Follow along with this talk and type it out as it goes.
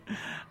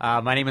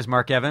My name is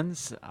Mark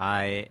Evans.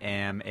 I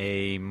am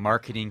a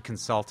marketing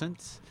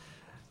consultant.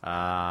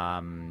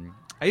 I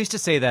used to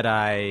say that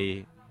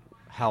I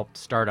helped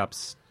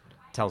startups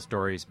tell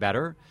stories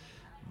better,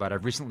 but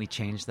I've recently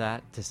changed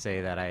that to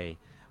say that I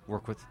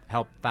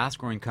help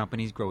fast-growing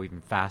companies grow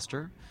even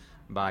faster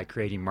by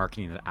creating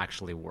marketing that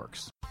actually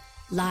works.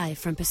 Live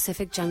from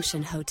Pacific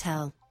Junction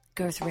Hotel,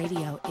 Girth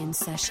Radio in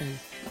session.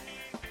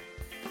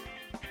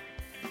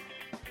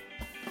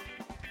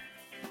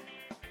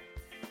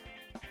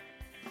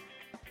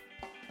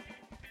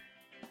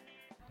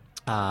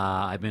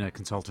 I've been a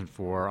consultant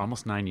for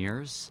almost 9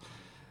 years.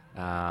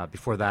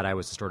 Before that, I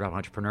was a startup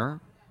entrepreneur.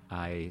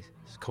 I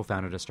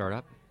co-founded a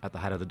startup at the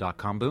height of the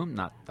dot-com boom,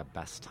 not the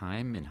best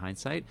time in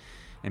hindsight.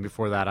 And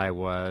before that, I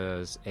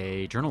was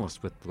a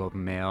journalist with the Globe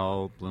and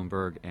Mail,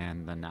 Bloomberg,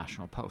 and the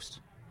National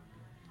Post.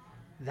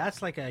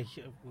 That's like a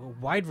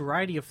wide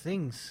variety of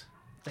things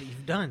that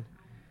you've done.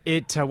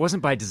 It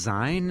wasn't by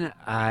design.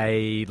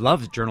 I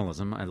loved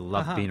journalism. I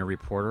loved being a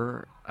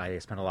reporter. I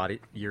spent a lot of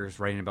years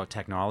writing about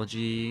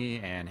technology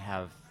and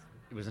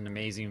it was an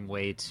amazing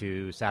way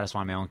to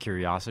satisfy my own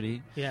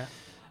curiosity. Yeah.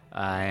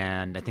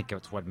 And I think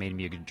that's what made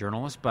me a good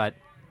journalist. But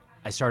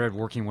I started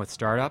working with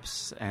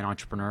startups and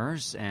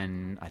entrepreneurs,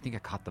 and I think I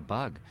caught the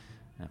bug.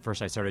 At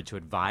first, I started to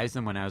advise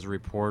them when I was a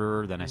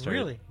reporter. Then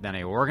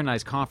I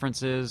organized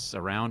conferences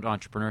around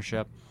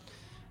entrepreneurship.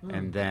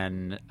 And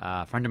then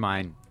a friend of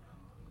mine,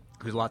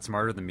 who's a lot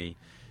smarter than me,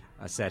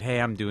 said,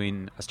 "Hey, I'm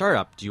doing a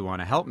startup. Do you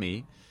want to help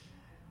me?"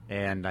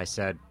 And I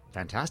said,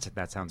 "Fantastic.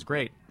 That sounds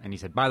great." And he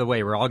said, "By the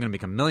way, we're all going to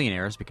become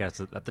millionaires,"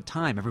 because at the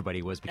time,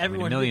 everybody was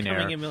becoming a millionaire.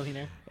 Becoming a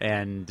millionaire.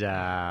 And,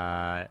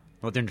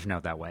 it didn't turn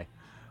out that way.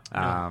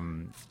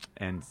 No.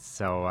 And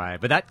so,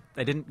 but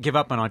I didn't give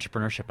up on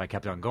entrepreneurship. I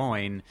kept on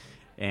going.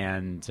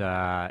 And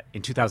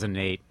in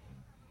 2008,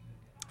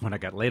 when I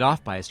got laid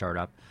off by a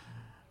startup,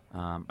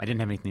 I didn't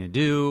have anything to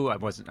do. I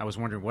was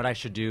wondering what I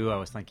should do. I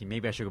was thinking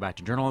maybe I should go back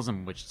to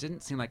journalism, which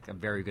didn't seem like a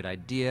very good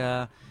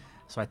idea.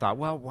 So I thought,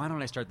 well, why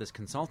don't I start this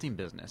consulting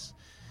business?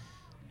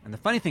 And the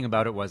funny thing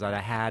about it was that I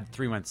had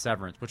 3 months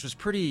severance, which was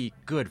pretty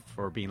good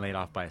for being laid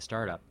off by a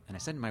startup. And I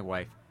said to my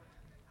wife,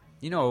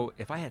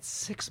 if I had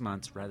 6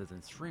 months rather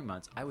than 3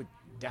 months, I would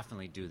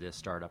definitely do this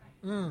startup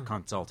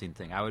consulting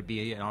thing. I would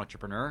be an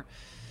entrepreneur.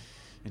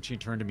 And she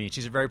turned to me, and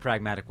she's a very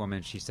pragmatic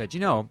woman. She said,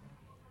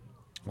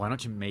 why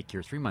don't you make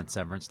your 3 month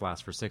severance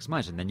last for 6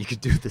 months, and then you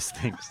could do this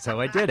thing. So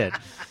I did it.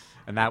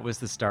 And that was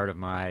the start of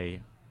my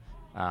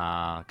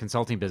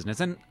consulting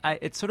business. And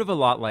it's sort of a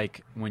lot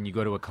like when you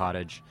go to a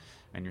cottage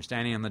and you're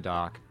standing on the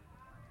dock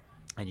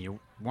and you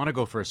want to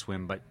go for a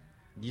swim, but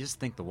you just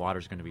think the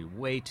water's going to be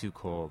way too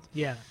cold.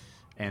 Yeah.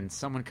 And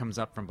someone comes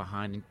up from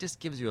behind and just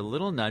gives you a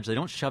little nudge. They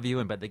don't shove you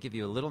in, but they give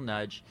you a little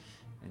nudge,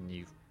 and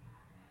you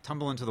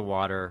tumble into the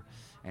water,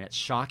 and it's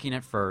shocking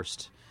at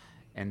first,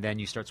 and then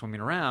you start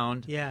swimming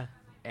around. Yeah.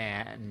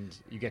 And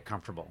you get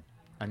comfortable.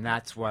 And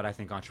that's what I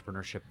think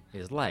entrepreneurship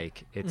is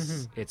like.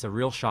 It's a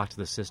real shock to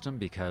the system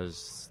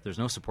because there's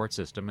no support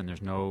system and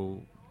there's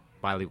no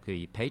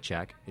bi-weekly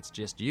paycheck. It's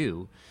just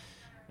you.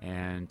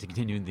 And to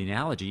continue the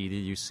analogy, either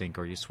you sink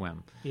or you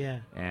swim. Yeah.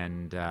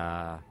 And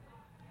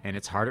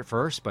it's hard at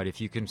first, but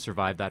if you can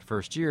survive that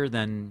first year,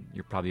 then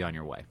you're probably on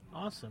your way.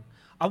 Awesome.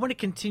 I want to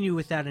continue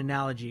with that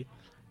analogy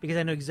because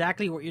I know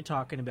exactly what you're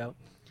talking about.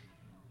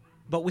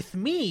 But with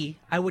me,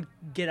 I would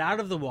get out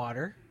of the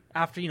water.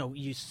 After,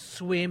 you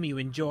swim, you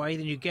enjoy,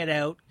 then you get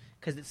out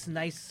because it's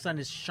nice, sun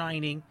is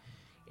shining,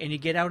 and you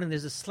get out and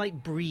there's a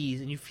slight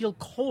breeze and you feel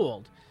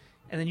cold.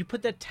 And then you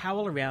put that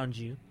towel around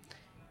you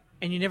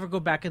and you never go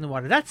back in the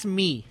water. That's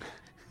me.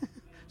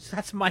 So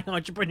that's my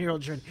entrepreneurial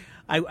journey.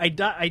 I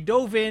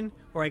dove in,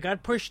 or I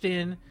got pushed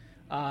in.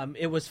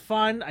 It was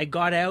fun. I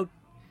got out.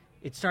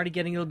 It started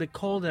getting a little bit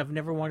cold, and I've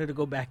never wanted to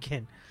go back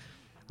in.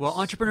 Well,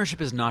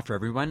 entrepreneurship is not for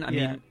everyone. I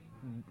mean,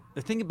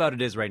 the thing about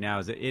it is right now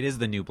is that it is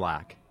the new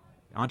black.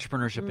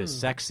 Entrepreneurship is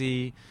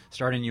sexy.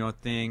 Starting your own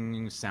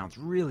thing sounds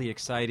really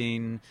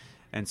exciting.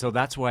 And so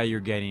that's why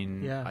you're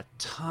getting a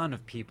ton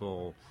of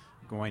people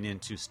going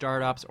into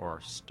startups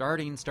or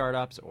starting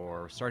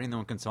their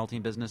own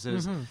consulting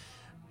businesses.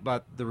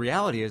 But the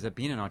reality is that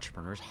being an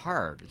entrepreneur is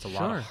hard. It's a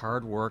lot of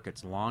hard work.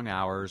 It's long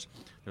hours.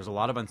 There's a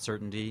lot of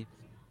uncertainty.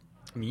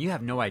 I mean, you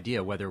have no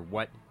idea whether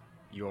what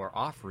you're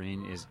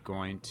offering is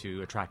going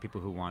to attract people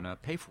who want to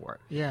pay for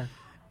it. Yeah.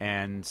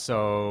 And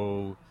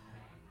so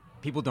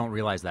people don't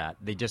realize that.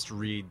 They just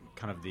read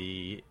kind of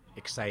the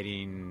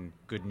exciting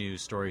good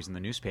news stories in the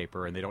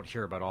newspaper, and they don't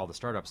hear about all the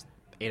startups.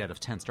 8 out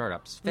of 10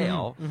 startups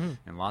fail,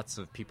 and lots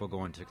of people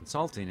go into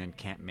consulting and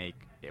can't make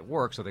it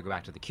work, so they go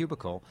back to the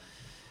cubicle.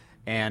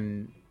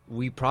 And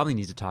we probably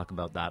need to talk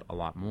about that a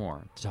lot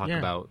more, to talk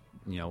about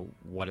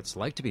what it's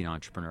like to be an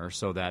entrepreneur,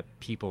 so that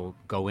people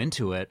go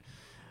into it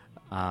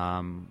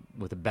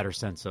with a better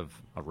sense of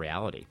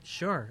reality.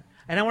 Sure.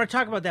 And I want to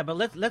talk about that, but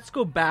let's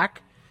go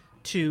back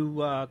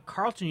to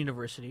Carleton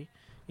University.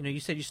 You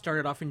said you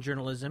started off in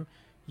journalism.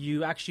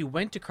 You actually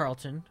went to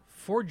Carleton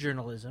for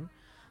journalism.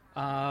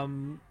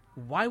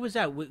 Why was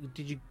that?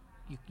 Did you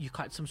you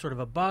caught some sort of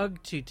a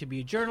bug to be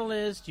a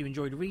journalist? You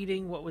enjoyed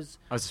reading? What was?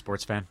 I was a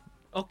sports fan.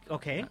 Oh,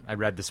 okay. I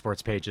read the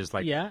sports pages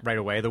Yeah. right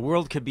away. The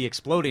world could be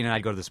exploding, and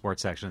I'd go to the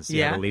sports section and see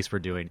Yeah. how the Leafs were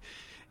doing.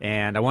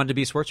 And I wanted to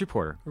be a sports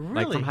reporter,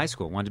 like Really? from high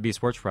school. Wanted to be a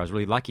sports reporter. I was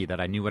really lucky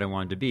that I knew what I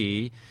wanted to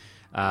be.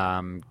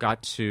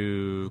 Got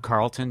to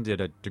Carleton,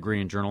 did a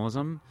degree in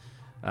journalism,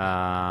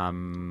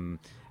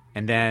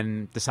 and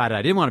then decided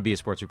I didn't want to be a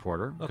sports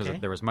reporter because Okay.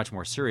 there was much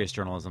more serious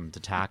journalism to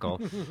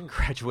tackle.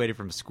 Graduated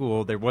from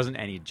school. There wasn't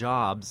any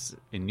jobs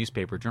in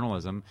newspaper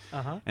journalism.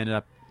 Uh-huh. Ended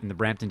up in the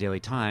Brampton Daily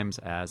Times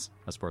as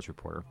a sports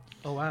reporter.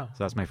 Oh wow.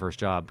 So that's my first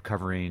job,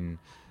 covering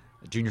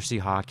junior C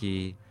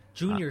hockey.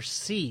 Junior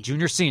C.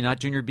 Junior C, not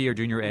junior B or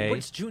junior A.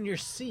 What's Junior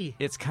C?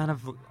 It's kind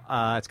of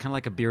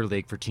like a beer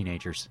league for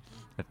teenagers.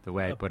 That's the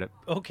way I put it.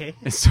 Okay.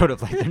 It's sort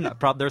of like they're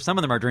not. There's some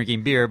of them are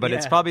drinking beer, but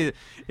it's Yeah. probably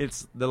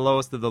it's the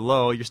lowest of the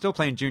low. You're still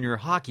playing junior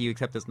hockey,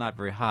 except it's not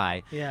very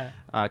high. Yeah.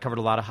 Covered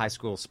a lot of high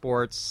school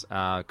sports.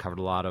 Covered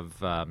a lot of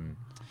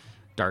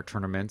dart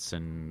tournaments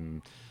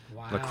and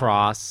Wow.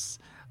 lacrosse.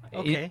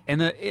 Okay.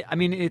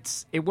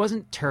 It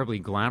wasn't terribly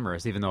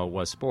glamorous, even though it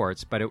was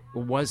sports, but it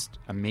was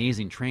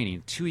amazing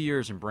training. 2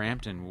 years in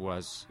Brampton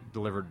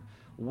delivered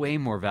way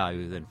more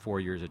value than 4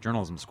 years at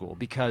journalism school,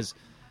 because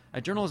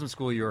at journalism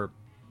school you're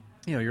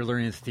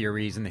learning the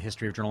theories and the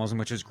history of journalism,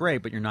 which is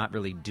great, but you're not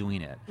really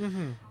doing it.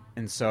 Mm-hmm.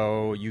 And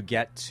so you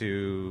get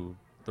to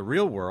the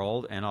real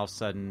world, and all of a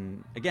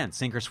sudden, again,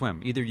 sink or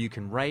swim. Either you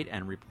can write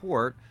and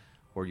report,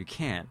 or you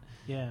can't.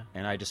 Yeah.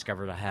 And I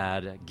discovered I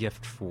had a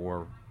gift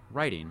for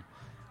writing,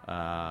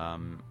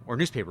 or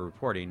newspaper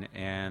reporting,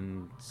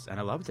 and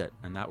I loved it.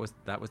 And that was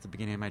the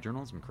beginning of my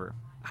journalism career.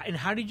 And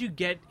how did you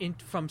get in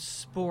from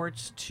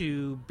sports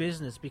to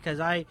business? Because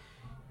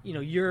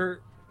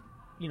you're,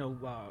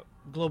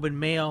 Globe and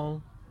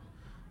Mail,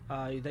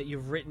 that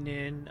you've written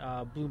in,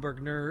 Bloomberg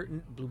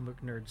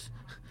Nerds,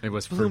 It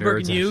was for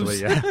Bloomberg nerds,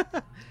 News, actually,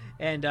 yeah.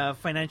 and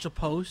Financial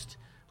Post.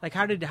 Like,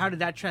 how did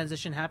that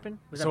transition happen?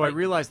 So I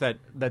realized that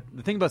the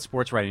thing about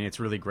sports writing, it's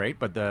really great,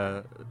 but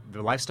the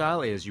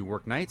lifestyle is you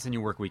work nights and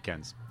you work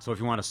weekends. So if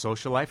you want a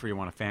social life or you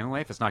want a family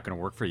life, it's not going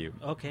to work for you.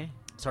 Okay.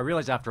 So I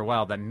realized after a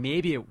while that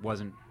maybe it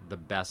wasn't the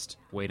best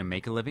way to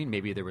make a living.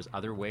 Maybe there was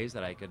other ways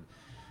that I could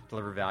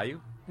deliver value.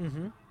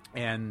 Mm-hmm.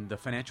 And the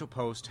Financial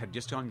Post had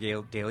just gone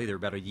daily. They were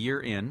about a year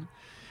in,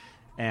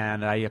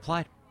 and I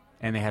applied.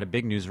 And they had a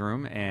big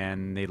newsroom,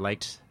 and they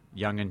liked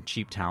young and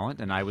cheap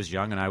talent, and I was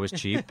young and I was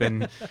cheap,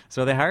 and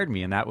so they hired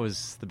me, and that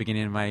was the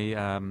beginning of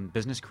my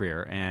business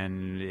career.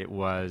 And it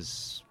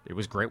was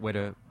great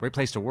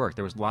place to work.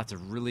 There was lots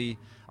of really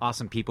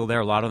awesome people there.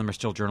 A lot of them are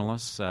still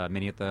journalists,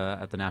 many at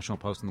the National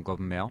Post and the Globe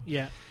and Mail.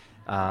 Yeah.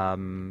 How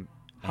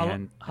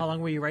How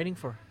long were you writing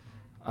for?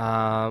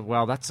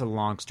 Well, that's a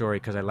long story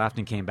because I left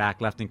and came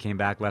back, left and came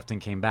back, left and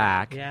came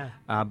back. Yeah.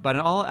 But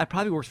in all, I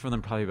probably worked for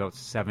them about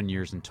 7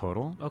 years in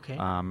total. Okay.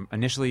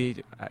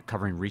 Initially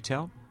covering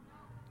retail.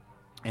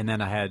 And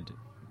then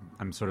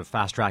I'm sort of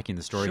fast-tracking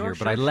the story here,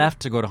 but I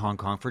left to go to Hong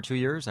Kong for 2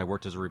 years. I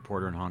worked as a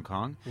reporter in Hong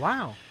Kong.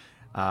 Wow.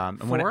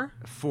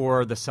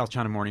 For the South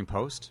China Morning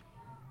Post.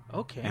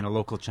 Okay. And a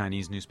local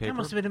Chinese newspaper. That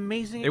must have been an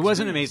amazing It was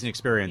an amazing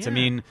experience. Yeah. I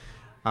mean,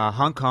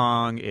 Hong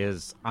Kong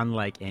is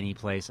unlike any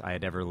place I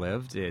had ever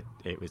lived.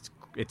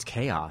 It's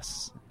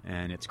chaos,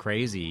 and it's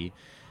crazy,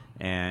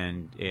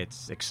 and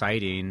it's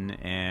exciting,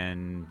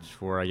 and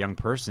for a young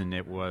person,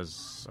 it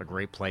was a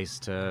great place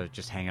to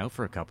just hang out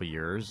for a couple of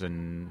years,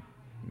 and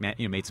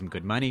made some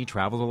good money,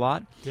 traveled a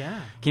lot. Yeah.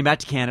 Came back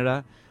to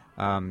Canada.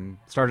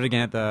 Started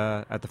again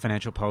at the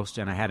Financial Post,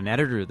 and I had an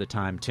editor at the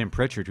time, Tim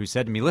Pritchard, who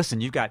said to me,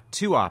 "Listen, you've got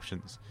two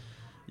options.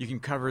 You can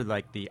cover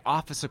like the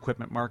office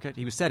equipment market."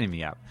 He was setting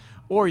me up.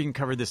 Or you can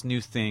cover this new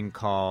thing you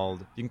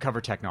can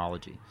cover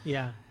technology.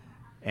 Yeah.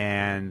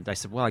 And I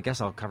said, well, I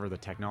guess I'll cover the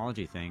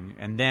technology thing.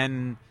 And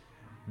then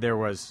there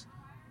was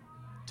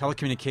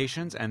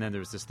telecommunications, and then there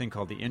was this thing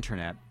called the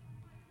internet.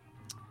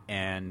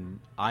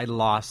 And I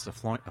lost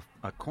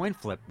a coin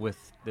flip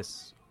with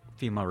this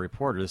female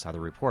reporter, this other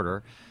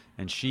reporter,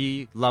 and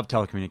she loved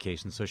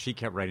telecommunications, so she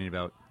kept writing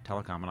about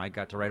telecom, and I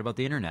got to write about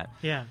the internet.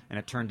 Yeah. And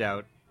it turned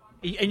out...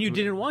 And you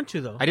didn't want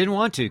to, though. I didn't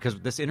want to, because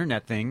this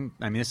internet thing,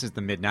 I mean, this is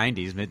the mid to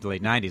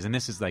late 90s, and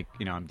this is like,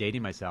 I'm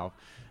dating myself,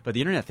 but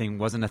the internet thing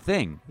wasn't a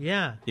thing.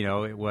 Yeah.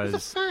 It was...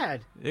 It's a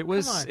fad. It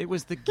was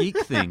the geek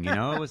thing,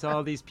 It was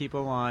all these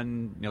people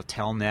on,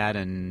 Telnet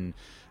and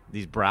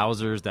these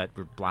browsers that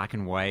were black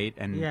and white,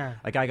 and Yeah.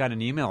 like I got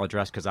an email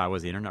address because I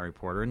was the internet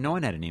reporter, and no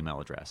one had an email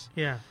address.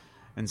 Yeah.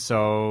 And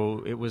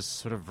so it was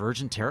sort of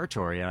virgin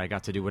territory, and I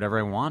got to do whatever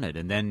I wanted.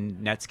 And then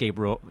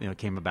Netscape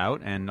came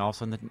about, and all of a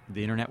sudden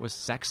the internet was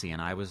sexy,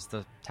 and I was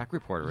the tech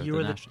reporter at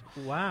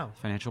the Wow.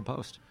 Financial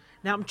Post.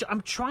 Now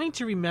I'm trying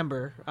to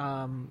remember,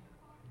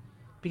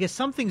 because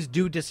some things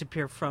do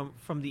disappear from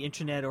the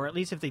internet, or at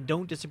least if they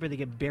don't disappear, they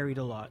get buried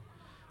a lot,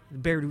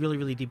 buried really,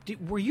 really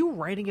deep. Were you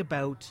writing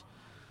about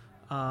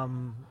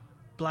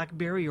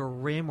BlackBerry or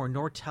RIM or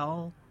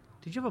Nortel?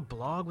 Did you have a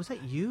blog? Was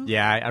that you?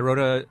 Yeah, I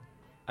wrote.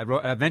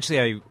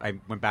 Eventually, I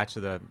went back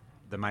to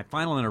my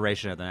final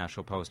iteration at the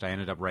National Post. I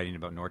ended up writing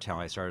about Nortel.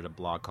 I started a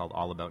blog called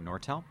All About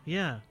Nortel.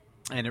 Yeah.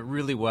 And it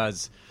really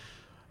was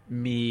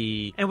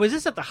me. And was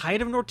this at the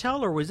height of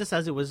Nortel, or was this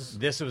as it was?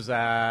 This was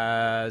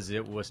as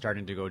it was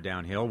starting to go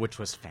downhill, which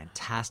was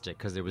fantastic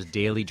because there was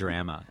daily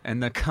drama.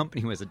 And the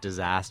company was a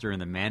disaster,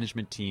 and the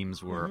management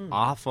teams were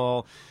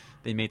awful.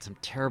 They made some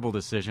terrible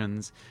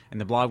decisions,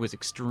 and the blog was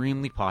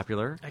extremely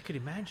popular. I could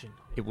imagine.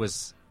 It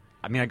was,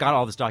 I mean, I got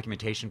all this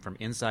documentation from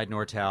inside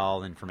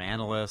Nortel and from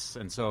analysts,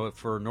 and so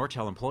for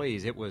Nortel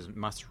employees, it was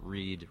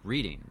must-read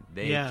reading.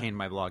 They came to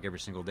my blog every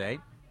single day,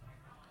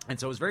 and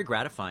so it was very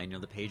gratifying.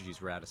 The page views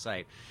were out of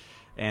sight.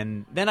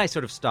 And then I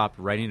sort of stopped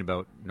writing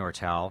about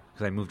Nortel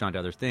because I moved on to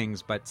other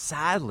things, but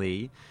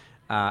sadly,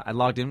 I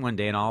logged in one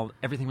day and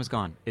everything was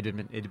gone. It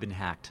had been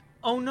hacked.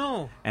 Oh,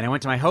 no. And I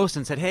went to my host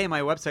and said, hey, my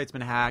website's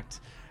been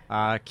hacked.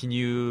 Can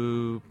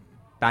you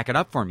back it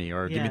up for me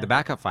or give me the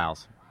backup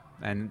files?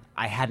 And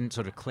I hadn't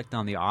sort of clicked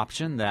on the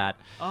option that.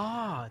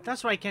 Oh,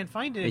 that's why I can't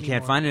find it anymore. You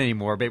can't find it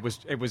anymore, but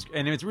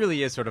it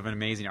really is sort of an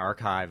amazing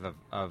archive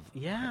of.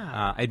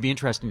 Yeah. It'd be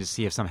interesting to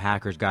see if some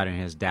hackers got it in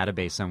his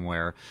database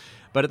somewhere.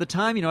 But at the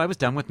time, I was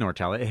done with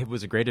Nortel. It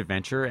was a great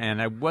adventure,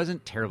 and I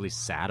wasn't terribly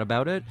sad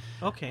about it.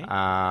 Okay.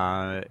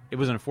 It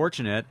was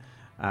unfortunate,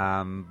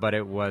 but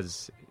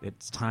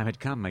its time had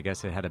come. I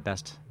guess it had a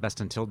best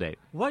until date.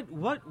 What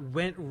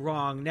went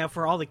wrong? Now,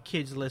 for all the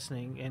kids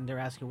listening, and they're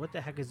asking, what the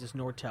heck is this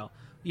Nortel?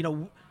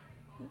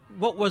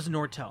 What was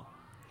Nortel?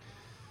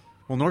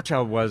 Well,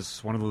 Nortel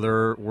was one of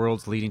the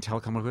world's leading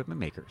telecom equipment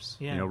makers.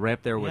 Yeah. Right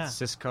up there with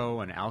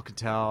Cisco and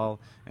Alcatel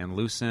and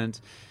Lucent.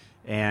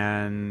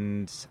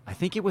 And I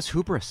think it was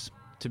hubris,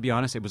 to be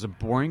honest. It was a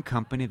boring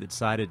company that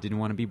decided it didn't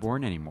want to be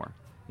boring anymore.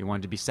 It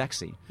wanted to be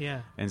sexy.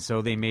 Yeah. And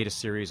so they made a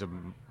series of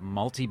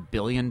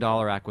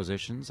multi-billion-dollar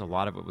acquisitions. A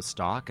lot of it was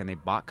stock, and they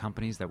bought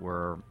companies that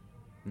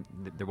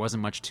there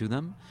wasn't much to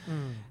them.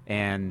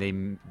 And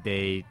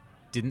they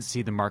didn't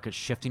see the market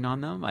shifting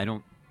on them. I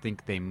don't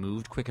think they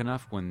moved quick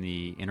enough when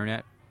the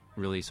internet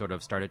really sort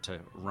of started to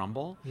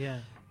rumble. Yeah.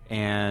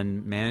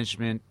 And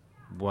management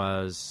there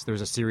was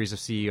a series of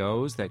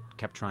CEOs that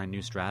kept trying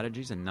new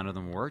strategies, and none of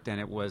them worked.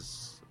 And it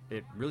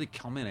really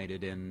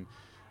culminated in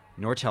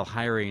Nortel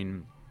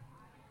hiring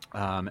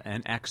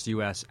an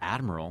ex-U.S.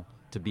 admiral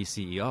to be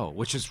CEO,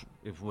 which is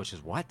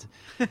what?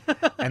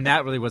 And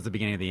that really was the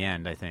beginning of the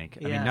end, I think.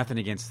 I mean, nothing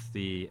against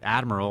the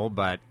admiral,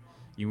 but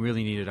you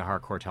really needed a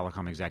hardcore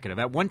telecom executive.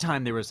 At one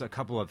time, there was a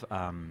couple of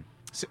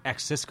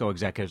ex-Cisco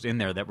executives in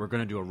there that were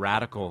going to do a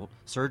radical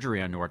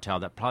surgery on Nortel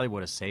that probably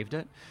would have saved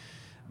it,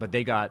 but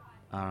they got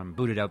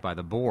booted out by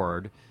the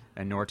board,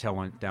 and Nortel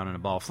went down in a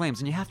ball of flames.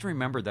 And you have to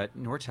remember that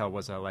Nortel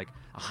was a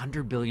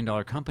 $100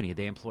 billion company.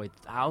 They employed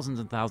thousands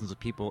and thousands of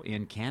people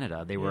in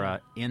Canada. They were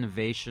an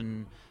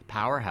innovation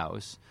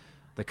powerhouse,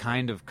 the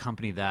kind of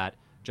company that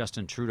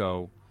Justin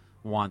Trudeau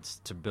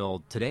wants to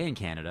build today in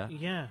Canada.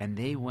 Yeah. And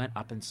they went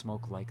up in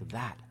smoke like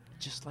that.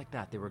 Just like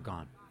that, they were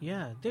gone.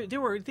 Yeah.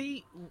 Were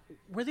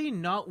they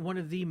not one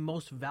of the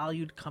most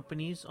valued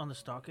companies on the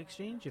stock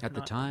exchange? At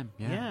the time,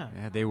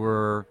 Yeah. They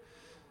were.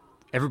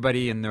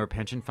 Everybody in their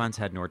pension funds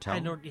had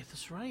Nortel. Yeah,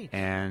 that's right.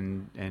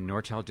 And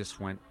Nortel just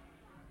went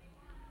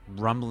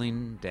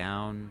rumbling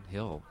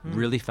downhill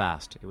really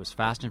fast. It was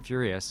fast and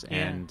furious,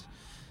 and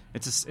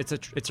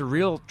it's a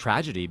real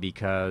tragedy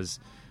because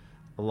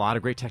a lot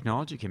of great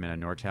technology came in at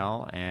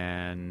Nortel,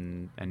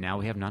 and now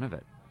we have none of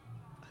it.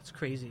 That's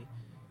crazy.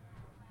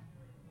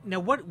 Now,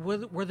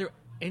 were there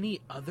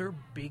any other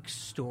big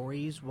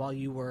stories while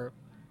you were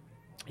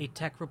a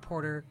tech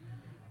reporter?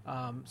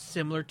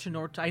 Similar to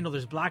Nortel? I know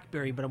there's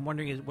BlackBerry, but I'm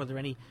wondering, were there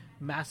any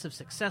massive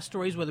success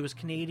stories, whether it was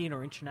Canadian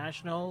or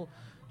international,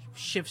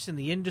 shifts in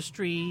the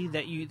industry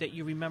that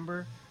you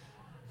remember?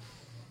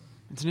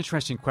 It's an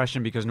interesting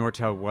question because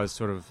Nortel was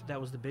sort of...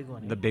 That was the big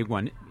one. The big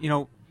one.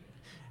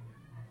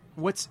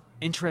 What's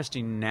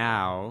interesting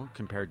now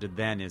compared to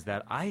then is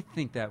that I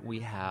think that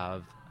we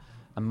have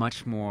a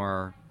much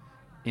more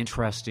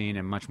interesting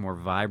and much more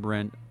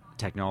vibrant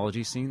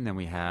technology scene than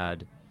we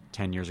had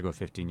 10 years ago,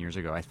 15 years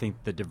ago. I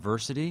think the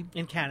diversity...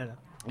 In Canada,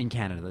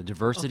 the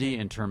diversity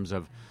in terms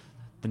of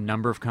the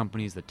number of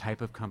companies, the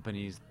type of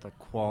companies, the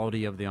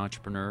quality of the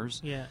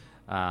entrepreneurs, the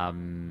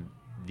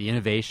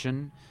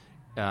innovation,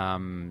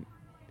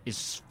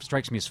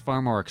 strikes me as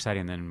far more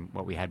exciting than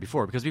what we had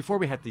before. Because before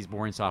we had these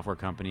boring software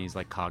companies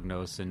like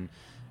Cognos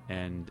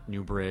and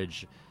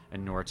Newbridge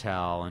and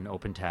Nortel and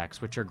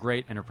OpenText, which are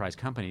great enterprise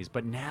companies,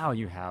 but now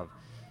you have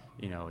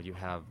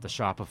the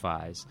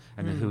Shopifys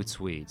and the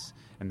Hootsuites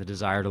and the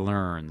Desire to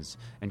Learns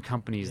and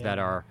companies that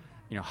are,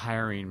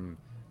 hiring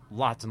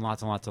lots and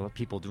lots and lots of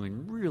people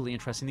doing really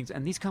interesting things.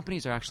 And these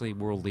companies are actually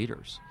world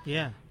leaders.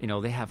 Yeah.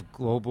 They have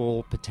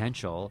global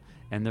potential,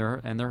 and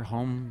they're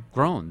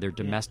homegrown. They're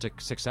domestic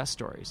success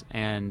stories,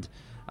 and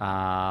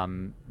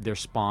they're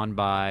spawned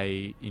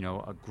by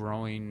a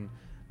growing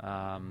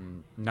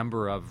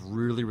number of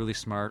really, really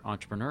smart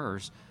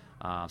entrepreneurs.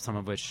 Some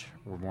of which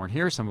were born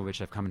here, some of which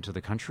have come into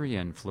the country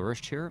and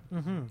flourished here.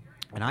 Mm-hmm.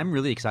 And I'm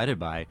really excited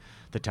by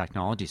the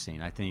technology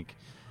scene. I think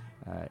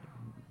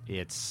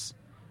we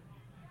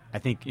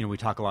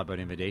talk a lot about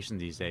innovation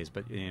these days,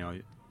 but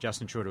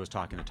Justin Trudeau is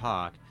talking the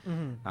talk,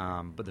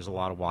 but there's a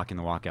lot of walking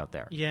the walk out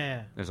there.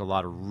 Yeah. There's a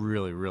lot of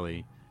really,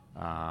 really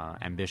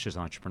ambitious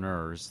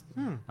entrepreneurs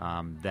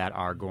that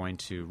are going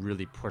to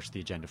really push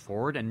the agenda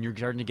forward. And you're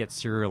starting to get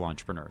serial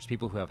entrepreneurs,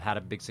 people who have had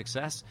a big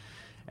success,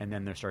 and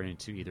then they're starting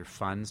to either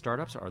fund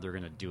startups or they're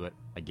going to do it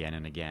again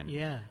and again.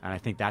 Yeah. And I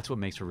think that's what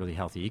makes a really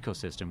healthy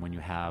ecosystem when you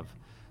have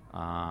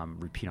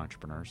repeat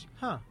entrepreneurs.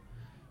 Huh.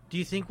 Do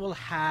you think we'll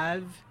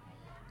have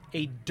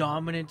a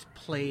dominant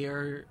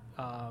player,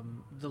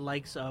 the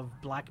likes of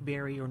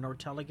BlackBerry or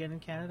Nortel again in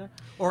Canada?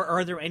 Or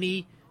are there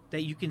any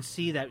that you can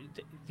see that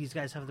these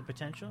guys have the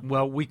potential?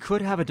 Well, we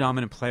could have a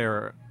dominant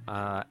player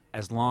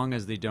as long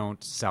as they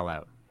don't sell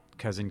out.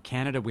 Because in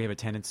Canada, we have a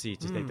tendency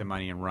to take the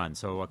money and run.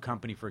 So a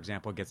company, for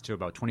example, gets to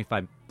about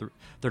 $25,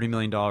 $30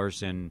 million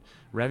in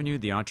revenue.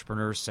 The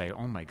entrepreneurs say,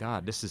 oh, my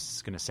God, this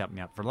is going to set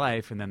me up for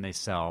life. And then they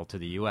sell to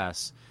the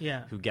U.S.,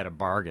 who get a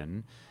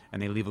bargain,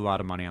 and they leave a lot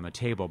of money on the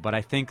table. But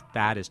I think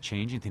that is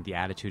changing. I think the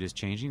attitude is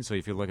changing. So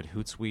if you look at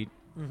Hootsuite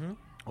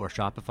or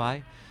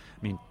Shopify, I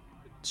mean,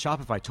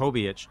 Shopify,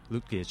 Toby at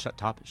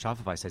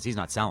Shopify says he's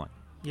not selling.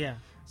 Yeah.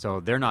 So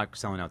they're not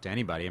selling out to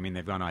anybody. I mean,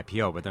 they've gone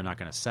IPO, but they're not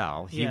going to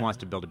sell. He Yeah. wants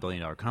to build $1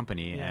 billion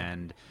company,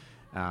 and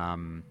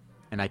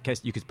I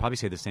guess you could probably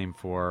say the same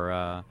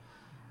for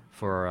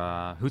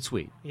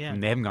Hootsuite. Yeah.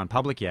 And they haven't gone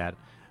public yet,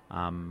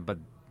 but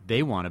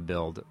they want to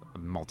build a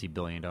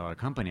multi-billion-dollar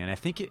company. And I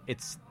think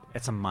it's a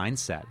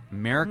mindset.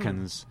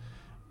 Americans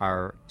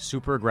are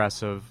super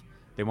aggressive.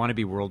 They want to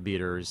be world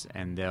beaters,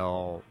 and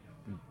they'll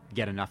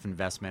get enough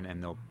investment,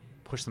 and they'll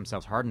push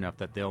themselves hard enough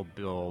that they'll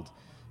build,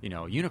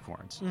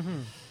 unicorns.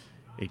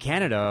 In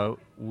Canada,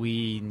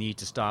 we need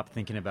to stop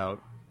thinking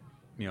about,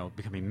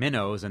 becoming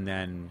minnows and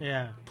then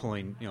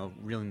pulling,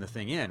 reeling the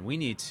thing in. We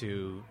need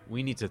to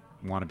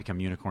want to become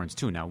unicorns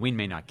too. Now, we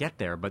may not get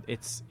there, but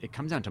it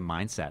comes down to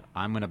mindset.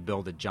 I'm going to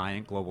build a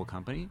giant global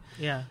company.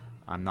 Yeah.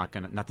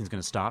 Nothing's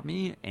going to stop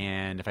me,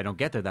 and if I don't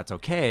get there, that's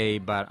okay.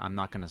 But I'm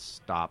not going to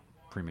stop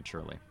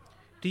prematurely.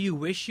 Do you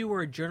wish you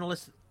were a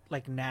journalist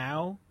like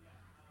now?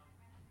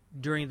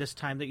 During this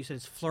time that you said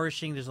it's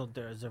flourishing, there's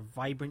a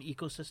vibrant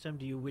ecosystem.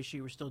 Do you wish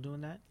you were still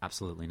doing that?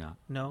 Absolutely not.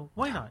 No?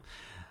 Why not?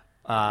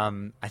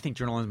 I think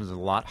journalism is a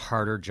lot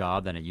harder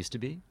job than it used to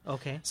be.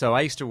 Okay. So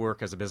I used to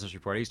work as a business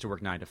reporter. I used to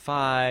work 9 to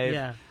 5.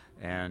 Yeah.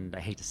 And I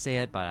hate to say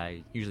it, but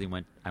I usually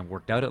I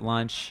worked out at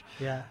lunch.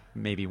 Yeah.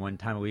 Maybe one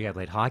time a week I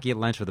played hockey at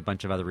lunch with a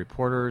bunch of other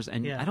reporters.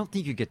 And I don't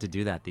think you get to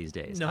do that these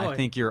days. No, I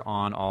think you're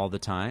on all the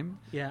time.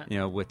 Yeah.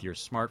 With your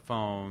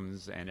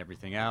smartphones and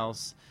everything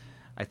else.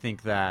 I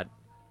think that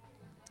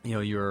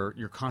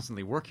you're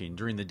constantly working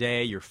during the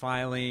day. You're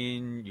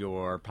filing.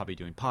 You're probably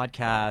doing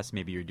podcasts.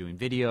 Maybe you're doing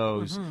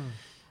videos.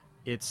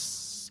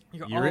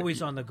 You're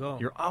always on the go.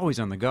 You're always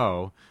on the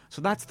go.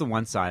 So that's the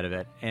one side of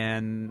it.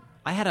 And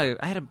I had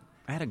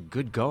a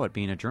good go at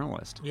being a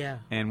journalist. Yeah.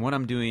 And what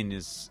I'm doing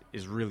is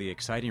really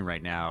exciting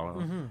right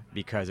now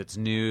because it's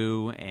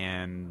new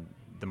and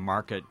the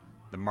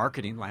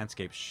marketing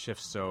landscape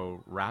shifts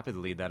so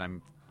rapidly that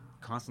I'm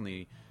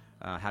constantly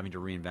having to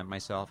reinvent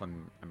myself.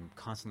 I'm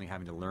constantly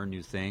having to learn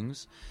new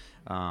things.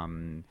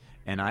 And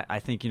I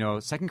think,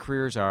 second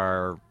careers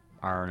are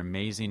an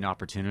amazing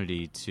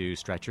opportunity to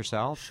stretch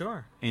yourself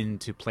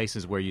into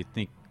places where you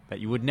think that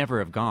you would never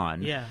have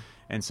gone. Yeah.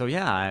 And so,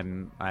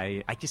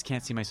 I just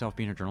can't see myself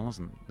being a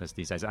journalist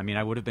these days. I mean,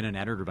 I would have been an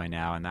editor by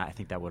now, and I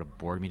think that would have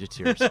bored me to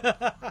tears.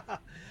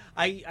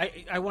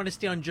 I want to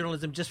stay on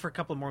journalism just for a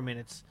couple more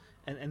minutes,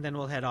 and then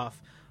we'll head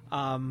off.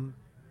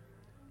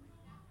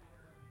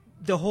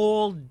 The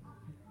whole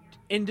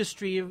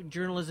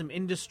journalism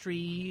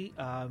industry,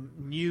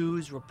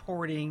 news,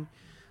 reporting,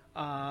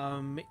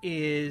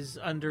 is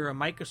under a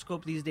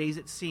microscope these days,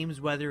 it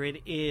seems, whether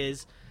it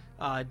is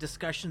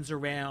discussions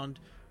around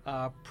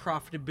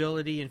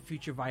profitability and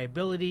future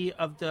viability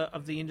of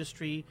the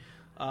industry,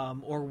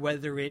 or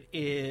whether it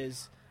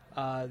is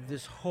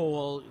this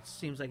whole, it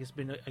seems like it's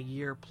been a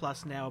year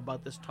plus now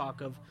about this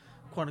talk of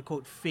quote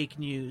unquote fake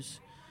news.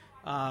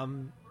 I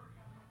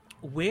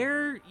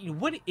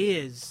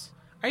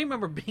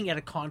remember being at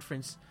a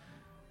conference.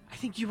 I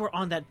think you were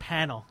on that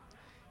panel.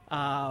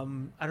 I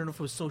don't know if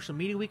it was Social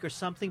Media Week or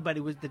something, but it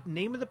was the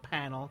name of the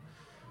panel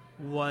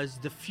was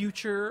The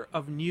Future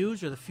of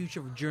News or the Future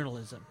of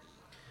Journalism.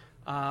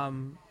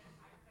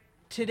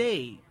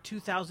 Today,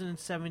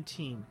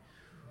 2017,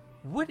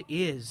 what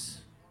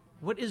is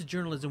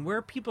journalism? Where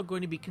are people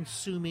going to be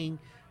consuming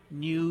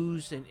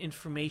news and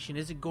information?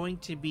 Is it going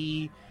to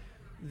be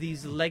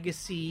these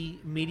legacy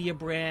media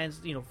brands,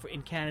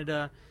 in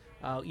Canada?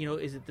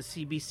 Is it the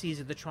CBC? Is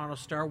it the Toronto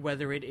Star?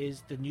 Whether it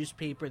is the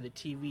newspaper, the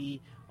TV,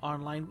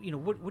 online,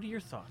 what are your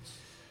thoughts?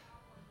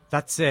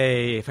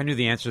 If I knew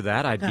the answer to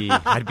that,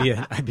 I'd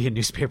be a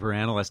newspaper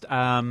analyst.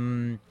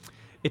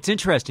 It's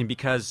interesting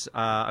because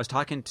I was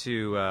talking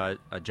to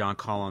John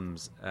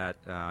Collins at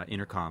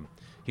Intercom.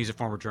 He's a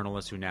former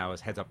journalist who now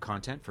heads up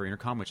content for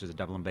Intercom, which is a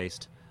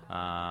Dublin-based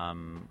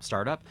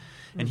startup.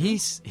 And he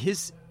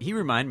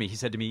reminded me. He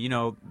said to me,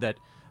 that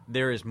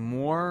there is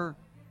more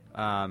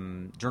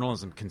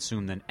journalism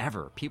consumed than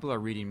ever. People are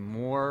reading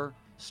more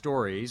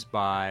stories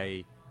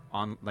by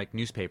on like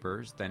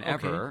newspapers than Okay.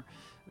 ever.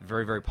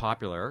 Very, very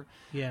popular.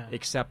 Yeah.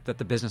 Except that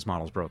the business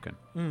model is broken.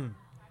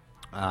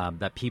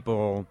 That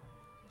people,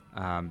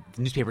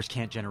 newspapers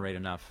can't generate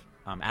enough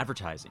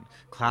advertising.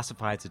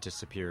 Classifieds have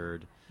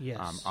disappeared.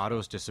 Yes.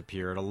 Autos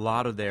disappeared. A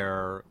lot of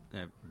their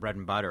bread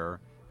and butter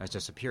has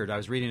disappeared. I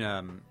was reading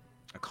a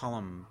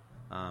column.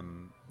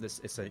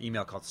 It's an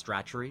email called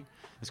Stratchery.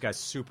 This guy's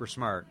super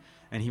smart,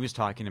 and he was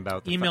talking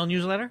about the Email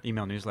newsletter?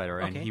 email newsletter,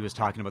 and Okay. he was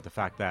talking about the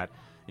fact that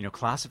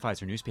classifieds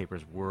for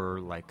newspapers were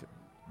like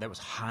that was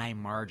high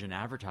margin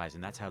advertising.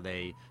 That's how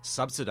they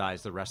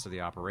subsidized the rest of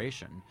the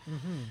operation,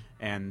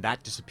 and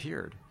that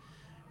disappeared.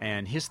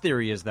 And his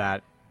theory is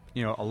that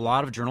a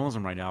lot of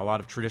journalism right now, a lot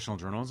of traditional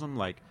journalism,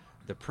 like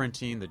the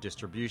printing, the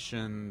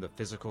distribution, the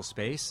physical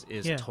space,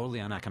 is Yeah. totally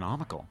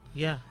uneconomical.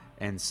 Yeah.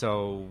 And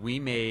so we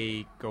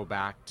may go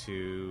back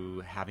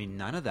to having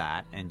none of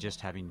that and just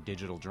having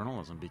digital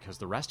journalism because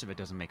the rest of it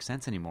doesn't make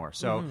sense anymore.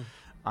 So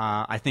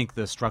I think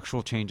the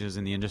structural changes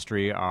in the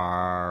industry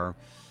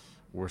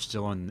we're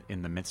still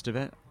in the midst of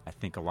it. I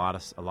think a lot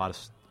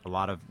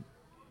of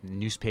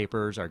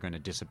newspapers are going to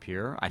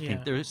disappear. I Yeah.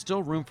 think there's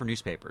still room for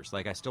newspapers.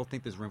 Like I still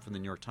think there's room for the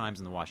New York Times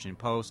and the Washington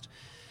Post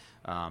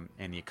and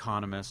the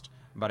Economist.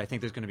 But I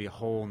think there's going to be a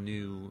whole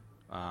new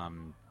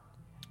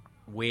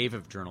wave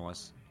of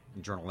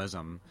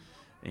journalism,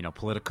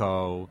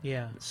 Politico,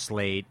 Yeah.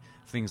 Slate,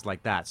 things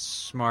like that.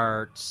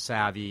 Smart,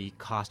 savvy,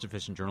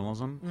 cost-efficient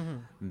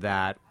journalism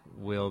that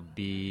will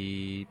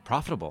be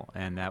profitable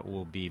and that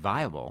will be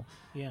viable.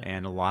 Yeah.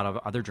 And a lot of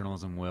other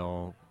journalism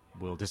will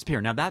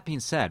disappear. Now, that being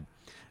said,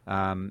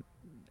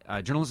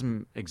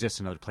 journalism exists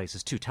in other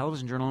places too.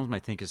 Television journalism, I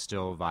think, is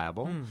still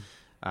viable.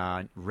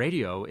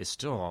 Radio is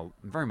still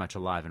very much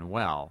alive and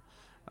well.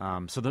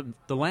 So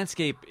the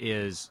landscape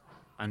is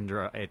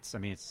it's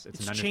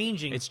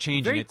changing. It's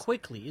changing very It's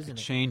quickly, isn't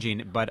it?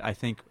 changing, but I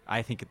think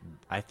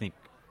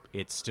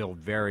it's still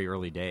very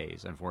early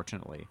days,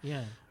 unfortunately.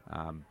 Yeah.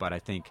 But I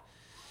think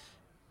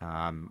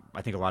a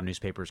lot of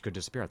newspapers could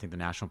disappear. I think the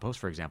National Post,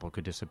 for example,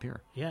 could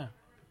disappear. Yeah.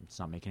 It's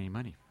not making any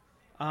money.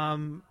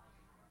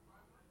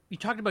 You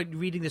talked about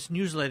reading this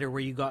newsletter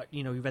where you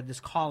read this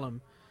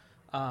column.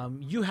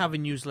 You have a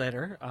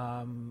newsletter.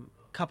 A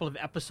couple of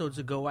episodes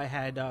ago, I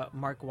had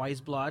Mark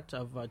Weisblatt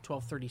of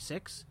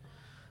 1236.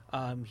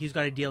 He's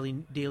got a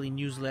daily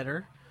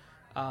newsletter.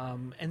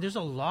 And there's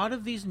a lot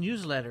of these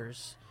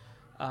newsletters.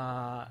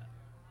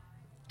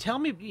 Tell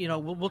me,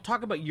 we'll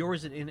talk about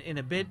yours in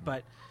a bit,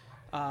 but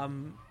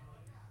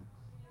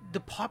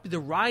the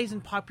rise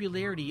in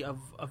popularity of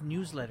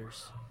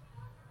newsletters.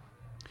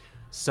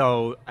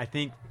 So I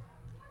think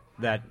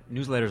that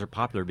newsletters are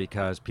popular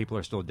because people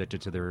are still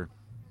addicted to their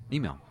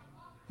email.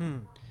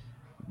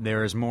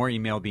 There is more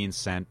email being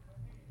sent.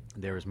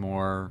 There is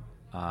more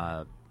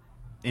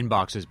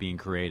inboxes being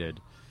created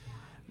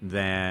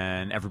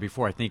than ever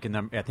before. I think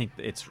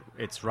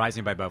it's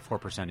rising by about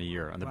 4% a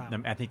year.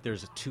 Wow. I think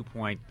there's a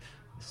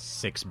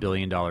 $2.6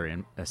 billion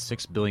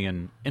 $6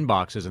 billion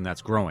inboxes, and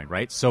that's growing,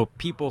 right? So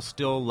people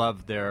still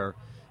love their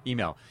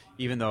email,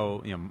 even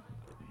though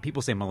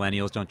people say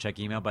millennials don't check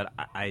email, but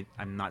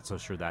I'm not so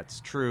sure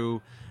that's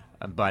true.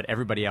 But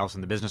everybody else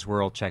in the business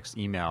world checks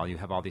email. You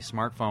have all these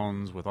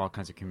smartphones with all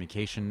kinds of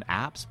communication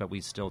apps, but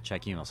we still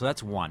check email. So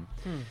that's one.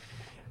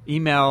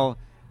 Email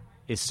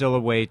is still a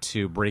way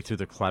to break through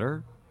the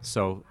clutter.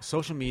 So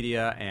social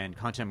media and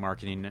content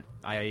marketing,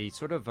 I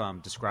sort of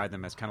describe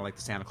them as kind of like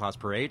the Santa Claus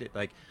parade.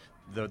 Like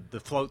the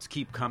floats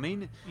keep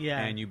coming,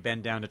 and you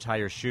bend down to tie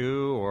your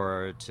shoe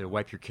or to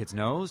wipe your kid's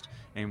nose,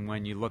 and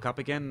when you look up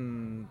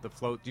again, the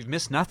float, you've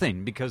missed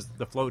nothing because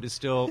the floats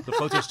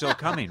are still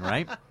coming,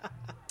 right?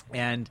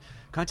 And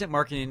content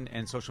marketing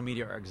and social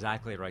media are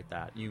exactly like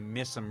that. You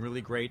miss some really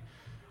great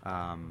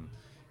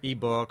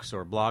ebooks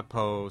or blog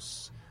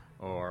posts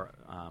or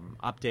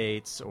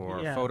updates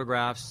or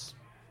photographs,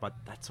 but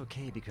that's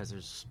okay because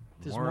there's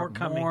more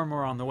coming. More and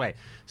more on the way.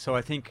 So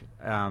I think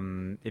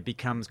it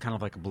becomes kind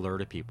of like a blur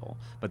to people.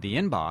 But the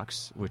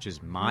inbox, which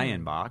is my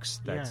inbox,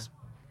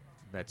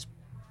 that's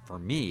for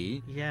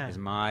me, is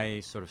my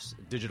sort of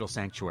digital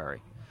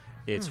sanctuary.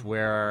 It's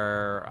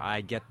where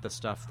I get the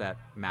stuff that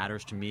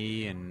matters to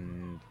me,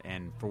 and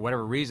for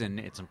whatever reason,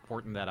 it's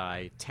important that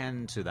I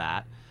tend to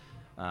that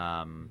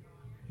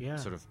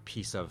sort of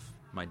piece of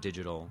my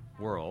digital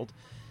world.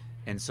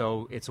 And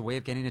so it's a way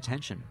of getting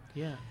attention.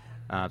 Yeah.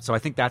 So I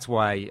think that's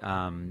why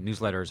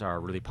newsletters are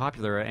really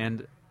popular,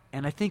 and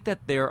I think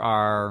that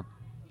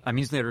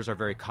newsletters are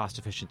very cost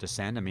efficient to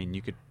send. I mean,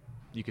 you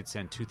could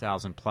send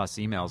 2,000 plus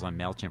emails on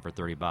MailChimp for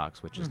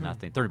 $30, which is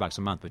nothing. $30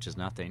 a month, which is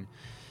nothing.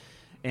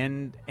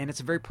 And it's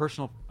a very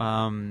personal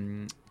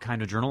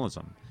kind of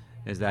journalism.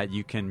 Is that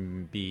you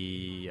can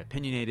be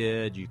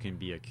opinionated, you can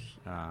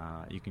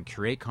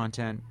curate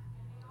content,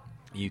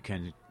 you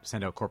can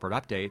send out corporate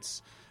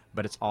updates,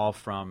 but it's all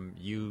from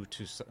you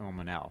to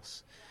someone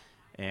else.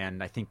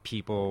 And I think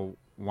people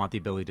want the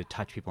ability to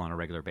touch people on a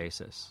regular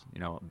basis.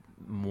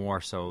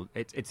 More so,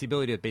 it's the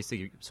ability to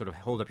basically sort of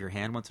hold up your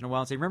hand once in a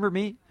while and say, "Remember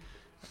me?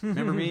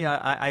 Remember me?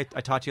 I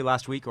taught you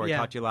last week, or I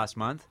taught you last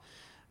month."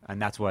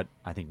 And that's what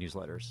I think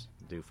newsletters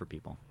do for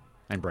people.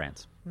 and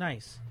brands.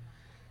 Nice.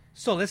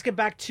 So let's get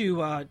back to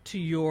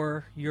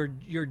your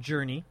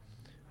journey.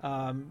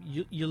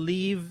 You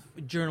leave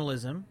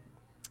journalism,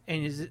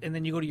 and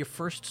then you go to your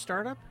first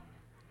startup.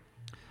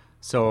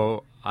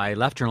 So I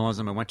left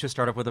journalism. I went to a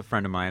startup with a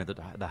friend of mine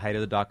at the height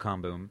of the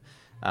dot-com boom.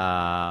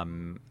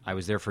 I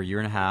was there for a year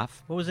and a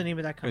half. What was the name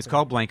of that company? It was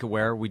called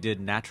Blanketware. We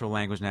did natural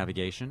language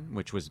navigation,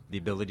 which was the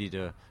ability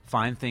to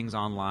find things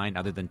online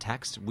other than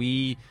text.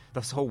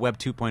 This whole Web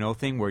 2.0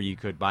 thing where you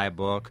could buy a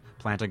book,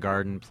 plant a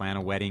garden, plan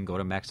a wedding, go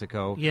to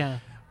Mexico. Yeah.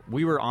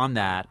 We were on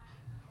that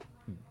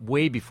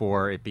way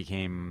before it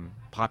became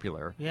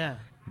popular. Yeah.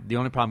 The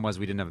only problem was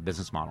we didn't have a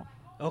business model.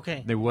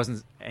 Okay. There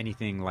wasn't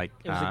anything like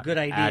It was a good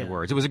idea.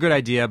 AdWords. It was a good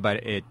idea,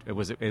 but it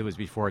was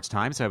before its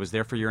time. So I was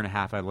there for a year and a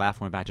half. I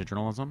left, went back to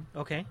journalism,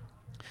 Okay.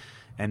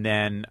 and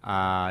then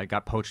I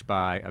got poached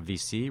by a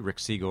VC, Rick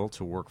Siegel,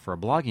 to work for a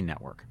blogging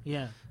network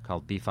Yeah.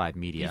 called B5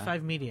 Media.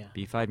 B5 Media.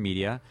 B5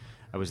 Media.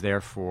 I was there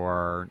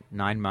for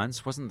 9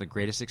 months. Wasn't the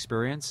greatest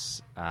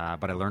experience,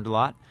 but I learned a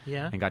lot.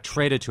 Yeah. And got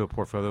traded to a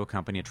portfolio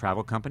company, a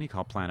travel company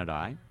called Planet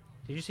Eye.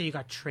 Did you say you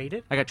got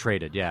traded? I got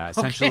traded, yeah.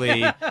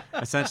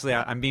 Essentially,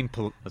 I'm being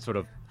sort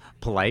of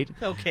polite.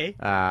 Okay.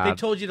 They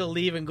told you to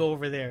leave and go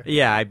over there.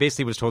 Yeah, I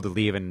basically was told to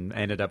leave and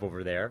ended up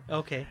over there.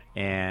 Okay.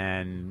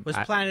 And Was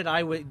Planet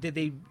Eye?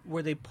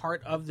 Were they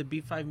part of the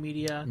B5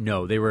 Media?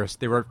 No, they were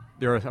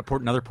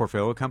another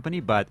portfolio company,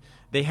 but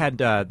they had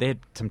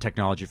some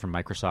technology from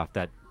Microsoft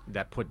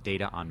that put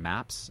data on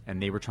maps,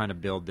 and they were trying to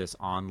build this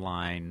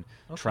online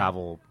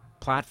travel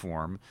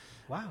platform.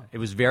 Wow. It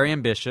was very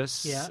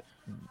ambitious. Yeah.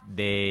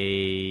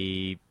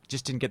 They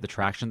just didn't get the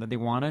traction that they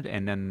wanted,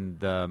 and then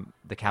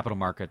the capital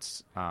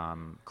markets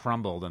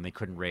crumbled, and they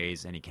couldn't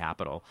raise any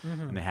capital,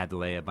 and they had to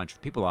lay a bunch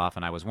of people off,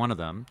 and I was one of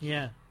them.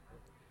 Yeah.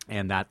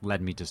 And that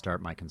led me to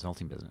start my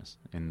consulting business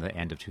in the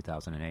end of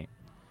 2008.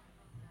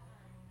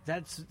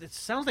 It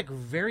sounds like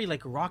very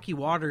like rocky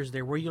waters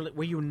there. Were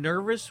you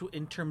nervous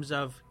in terms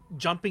of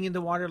jumping in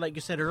the water, like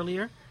you said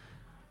earlier?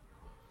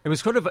 It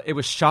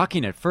was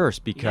shocking at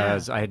first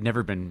because Yeah. I had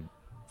never been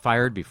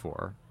fired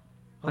before.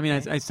 I mean,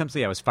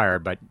 I was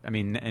fired, but I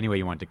mean, anyway,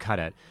 you wanted to cut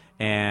it.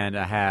 And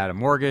I had a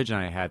mortgage, and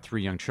I had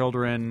 3 young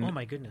children. Oh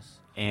my goodness!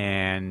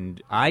 And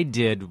I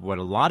did what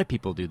a lot of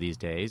people do these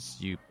days.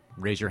 You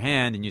raise your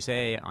hand and you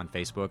say on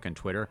Facebook and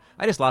Twitter,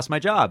 "I just lost my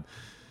job,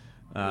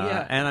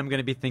 and I'm going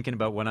to be thinking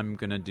about what I'm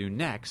going to do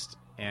next."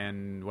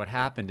 And what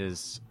happened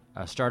is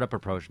a startup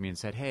approached me and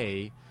said,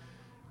 "Hey,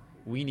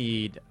 we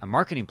need a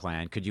marketing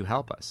plan. Could you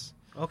help us?"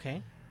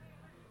 Okay.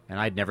 And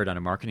I'd never done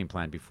a marketing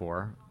plan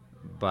before,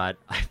 but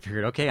I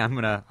figured, okay,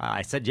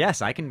 I said,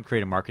 yes, I can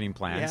create a marketing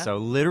plan. Yeah. So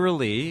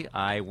literally,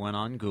 I went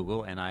on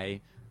Google and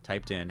I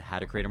typed in how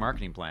to create a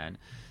marketing plan,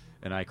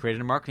 and I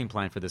created a marketing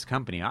plan for this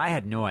company. I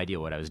had no idea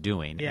what I was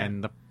doing, Yeah.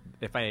 and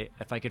if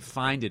I could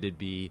find it, it'd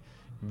be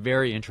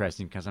very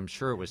interesting because I'm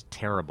sure it was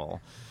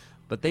terrible.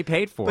 But they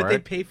paid for it. But they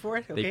paid for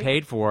it? Okay. They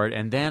paid for it,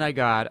 and then I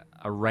got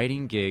a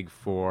writing gig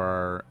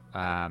for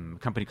a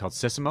company called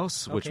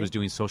Sysomos, which Okay. was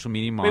doing social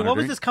media Wait, monitoring. what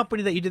was this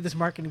company that you did this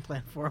marketing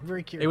plan for? I'm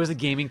very curious. It was a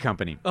gaming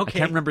company. Okay. I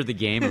can't remember the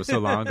game; it was so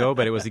long ago.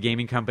 But it was a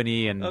gaming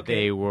company, and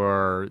Okay. they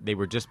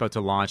were just about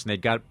to launch, and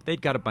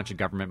they'd got a bunch of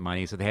government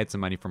money, so they had some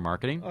money for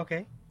marketing.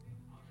 Okay.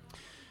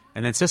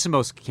 And then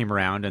Sysomos came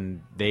around,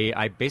 and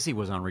I basically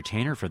was on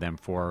retainer for them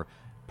for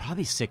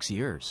probably 6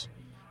 years,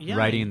 Yeah.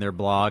 writing their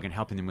blog and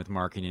helping them with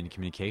marketing and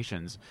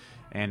communications.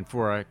 And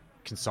for a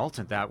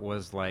consultant, that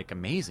was like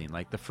amazing.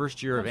 Like the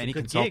first year That of was a any good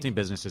consulting gig.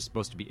 business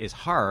is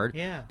hard.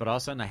 Yeah. But all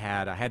of a sudden, I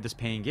had this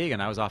paying gig,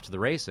 and I was off to the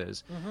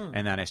races. Mm-hmm.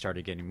 And then I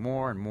started getting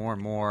more and more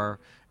and more.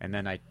 And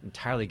then I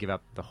entirely gave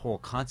up the whole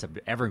concept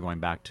of ever going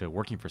back to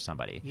working for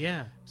somebody.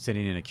 Yeah.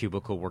 Sitting in a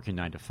cubicle, working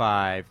 9 to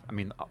 5. I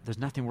mean, there's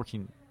nothing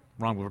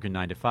wrong with working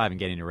 9 to 5 and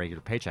getting a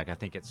regular paycheck. I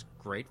think it's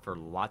great for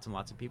lots and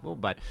lots of people,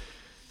 but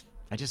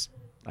I just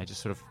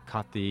sort of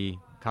caught the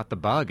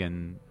bug,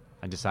 and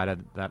I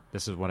decided that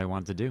this is what I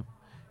wanted to do.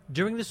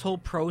 During this whole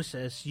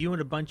process, you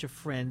and a bunch of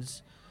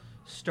friends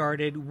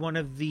started one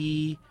of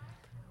the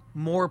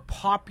more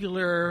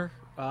popular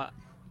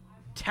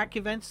tech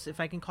events, if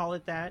I can call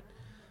it that,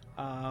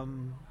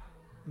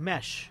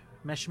 Mesh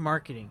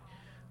Marketing.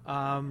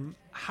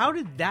 How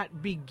did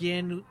that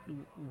begin?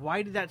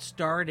 Why did that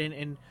start?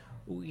 And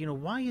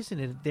why isn't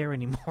it there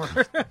anymore?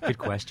 Good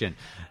question.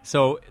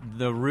 So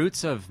the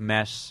roots of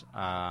Mesh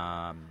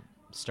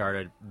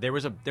started. There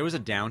was a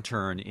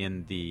downturn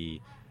in the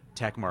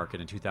tech market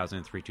in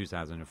 2003,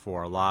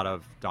 2004. A lot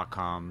of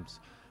 .coms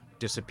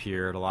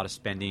disappeared. A lot of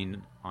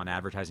spending on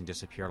advertising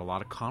disappeared. A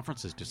lot of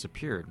conferences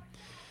disappeared.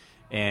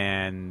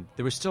 And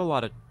there was still a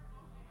lot of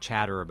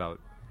chatter about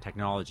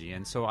technology.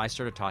 And so I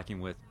started talking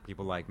with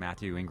people like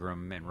Matthew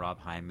Ingram and Rob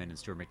Hyman and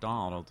Stuart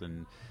McDonald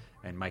and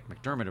Mike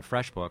McDermott of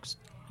FreshBooks,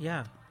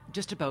 Yeah.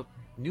 just about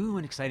new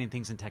and exciting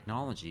things in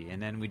technology.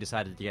 And then we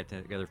decided to get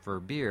together for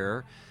a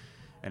beer.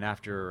 And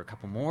after a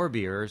couple more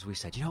beers, we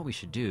said, you know what we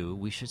should do?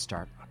 We should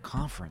start a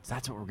conference.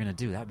 That's what we're going to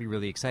do. That would be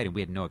really exciting.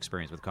 We had no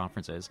experience with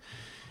conferences.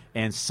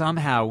 And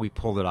somehow we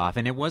pulled it off.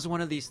 And it was one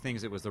of these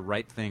things that was the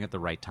right thing at the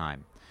right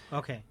time.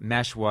 Okay.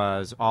 Mesh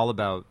was all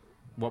about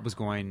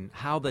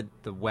how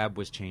the web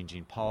was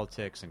changing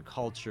politics and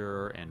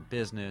culture and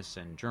business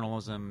and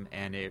journalism,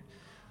 and it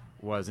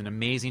was an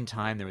amazing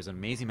time. There was an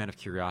amazing amount of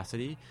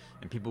curiosity,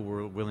 and people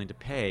were willing to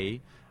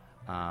pay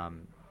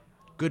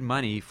good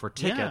money for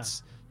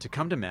tickets to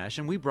come to Mesh.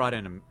 And we brought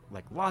in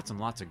like lots and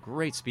lots of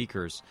great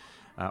speakers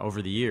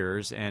over the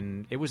years,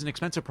 and it was an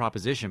expensive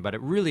proposition, but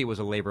it really was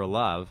a labor of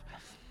love.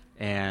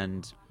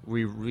 And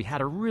we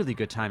had a really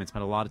good time and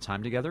spent a lot of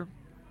time together.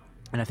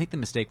 And I think the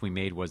mistake we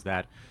made was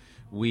that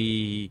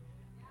we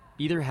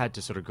either had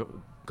to sort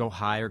of go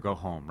high or go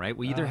home, right?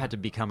 We either had to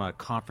become a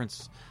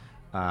conference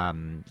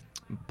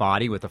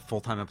body with a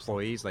full-time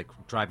employees, like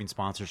driving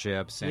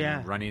sponsorships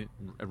and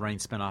running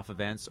spin-off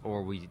events,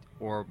 or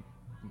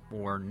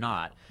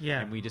not.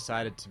 Yeah. And we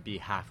decided to be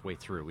halfway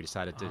through. We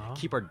decided to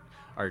keep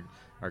our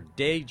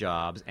day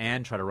jobs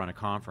and try to run a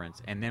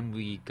conference. And then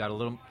we got a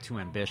little too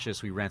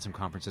ambitious. We ran some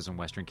conferences in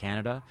Western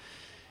Canada.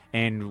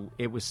 And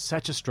it was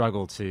such a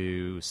struggle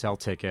to sell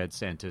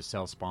tickets and to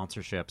sell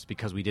sponsorships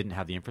because we didn't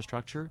have the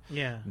infrastructure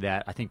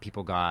that I think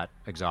people got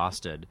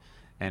exhausted.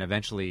 And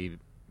eventually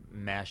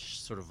Mesh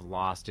sort of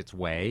lost its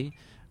way.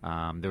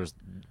 There was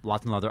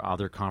lots and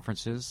other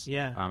conferences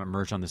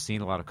emerged on the scene,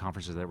 a lot of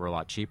conferences that were a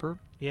lot cheaper.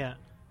 Yeah.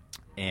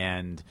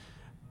 And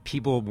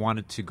people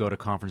wanted to go to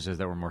conferences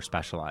that were more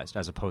specialized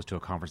as opposed to a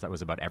conference that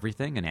was about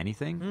everything and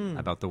anything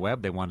about the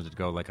web. They wanted to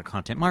go like a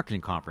content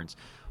marketing conference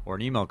or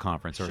an email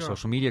conference or a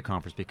social media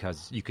conference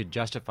because you could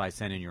justify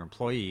sending your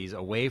employees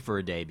away for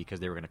a day because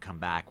they were going to come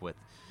back with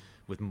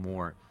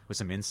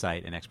some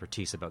insight and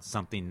expertise about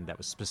something that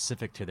was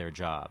specific to their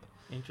job.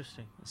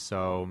 Interesting.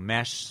 So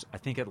Mesh, I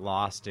think it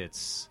lost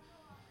its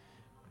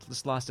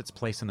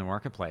place in the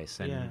marketplace.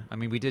 And I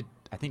mean, we did,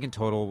 I think in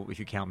total, if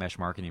you count Mesh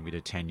Marketing, we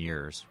did 10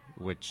 years,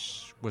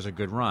 which was a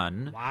good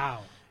run. Wow.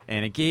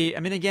 And it gave,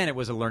 I mean, again, it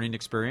was a learning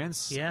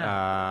experience.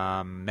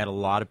 Yeah. Met a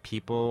lot of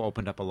people,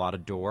 opened up a lot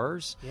of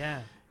doors.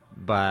 Yeah.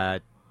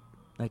 But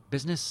like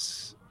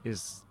business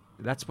is,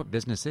 that's what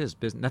business is.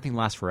 Nothing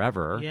lasts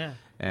forever. Yeah.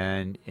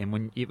 And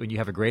when you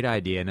have a great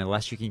idea, and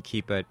unless you can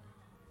keep it,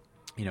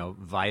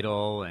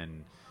 vital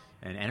and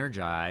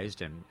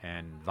energized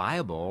and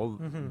viable,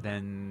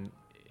 then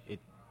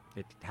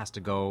it has to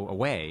go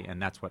away,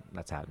 and that's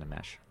happened to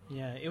Mesh.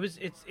 Yeah, it was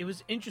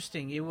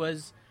interesting. It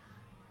was,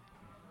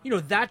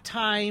 that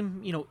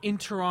time, in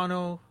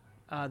Toronto,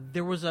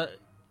 there was a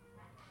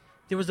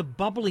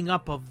bubbling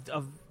up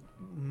of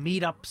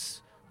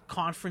meetups,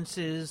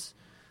 conferences.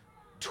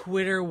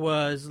 Twitter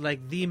was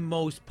like the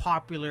most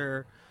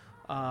popular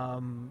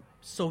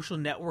social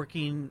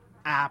networking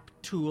app,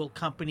 tool,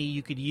 company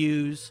you could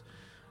use.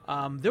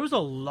 There was a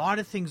lot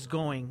of things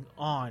going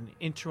on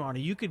in Toronto.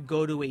 You could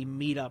go to a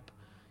meetup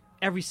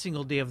every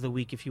single day of the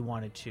week if you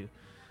wanted to.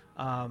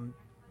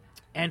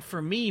 And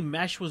for me,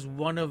 Mesh was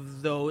one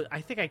of those.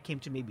 I think I came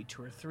to maybe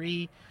 2 or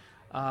 3.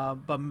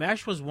 But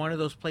Mesh was one of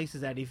those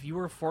places that if you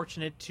were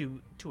fortunate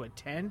to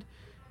attend,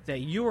 that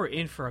you were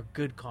in for a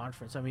good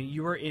conference. I mean,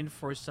 you were in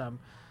for some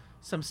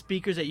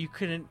speakers that you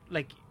couldn't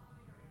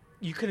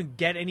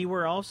get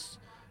anywhere else.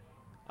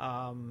 It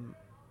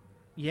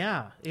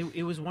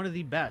was one of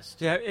the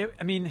best. Yeah,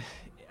 I mean,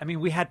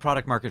 we had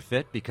product market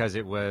fit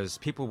because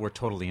people were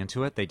totally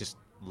into it. They just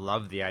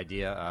loved the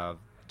idea of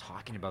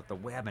talking about the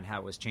web and how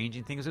it was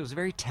changing things. It was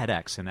very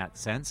TEDx in that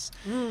sense.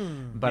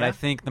 But I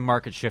think the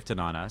market shifted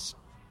on us,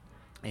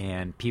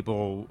 and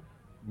people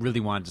really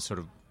wanted to sort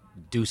of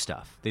do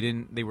stuff.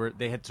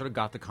 They had sort of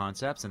got the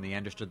concepts and they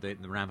understood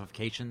the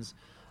ramifications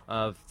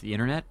of the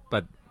internet,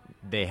 but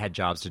they had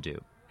jobs to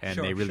do. And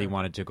they really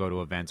wanted to go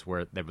to events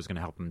where that was going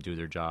to help them do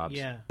their jobs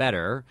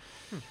better.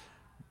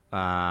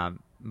 But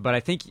I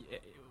think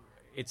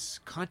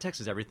context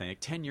is everything.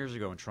 Like 10 years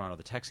ago in Toronto,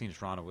 the tech scene in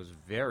Toronto was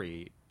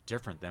very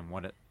different than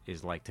what it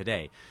is like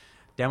today.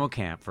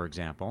 DemoCamp, for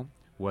example,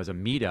 was a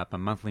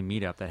monthly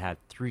meetup that had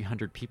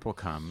 300 people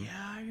come. Yeah,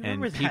 I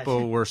remember and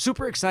people were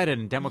super excited,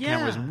 and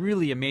DemoCamp was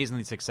really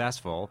amazingly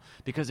successful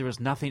because there was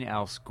nothing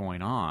else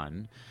going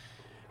on.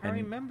 I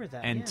remember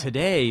that. And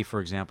today, for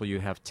example, you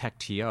have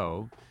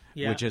TechTO,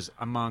 which is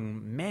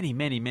among many,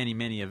 many, many,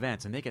 many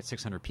events, and they get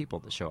 600 people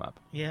to show up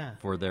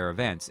for their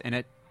events. And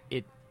it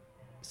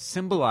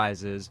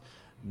symbolizes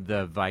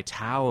the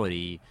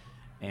vitality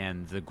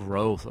and the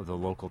growth of the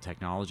local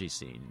technology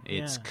scene.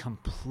 It's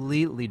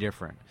completely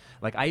different.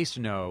 Like, I used to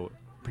know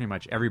pretty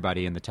much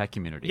everybody in the tech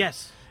community.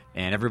 Yes.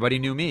 And everybody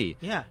knew me.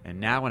 Yeah. And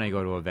now when I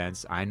go to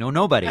events, I know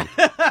nobody.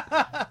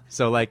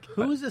 So, like...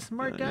 Who's this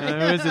smart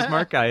guy? Who's this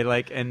smart guy?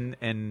 Like,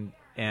 and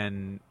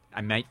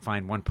I might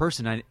find one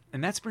person,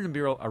 and that's been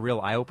a real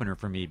eye-opener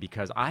for me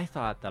because I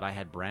thought that I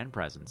had brand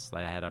presence,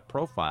 that I had a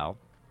profile,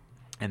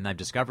 and I've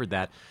discovered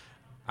that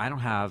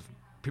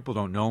people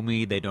don't know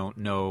me, they don't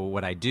know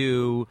what I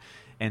do,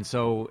 and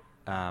so...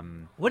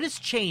 what has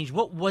changed?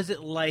 What was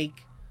it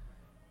like,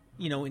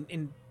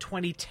 in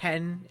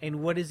 2010,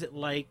 and what is it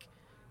like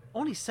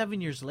only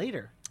 7 years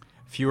later?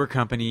 Fewer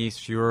companies,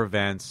 fewer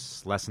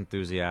events, less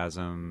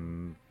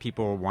enthusiasm,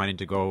 people wanting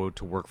to go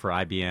to work for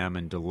IBM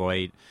and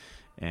Deloitte,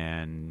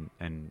 and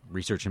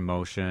Research in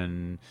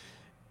Motion,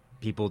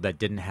 people that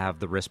didn't have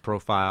the risk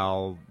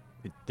profile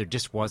there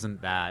just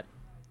wasn't that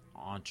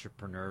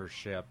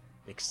entrepreneurship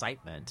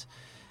excitement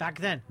Back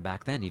then.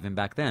 even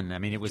back then. I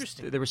mean, it was,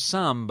 Interesting. there was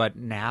some, but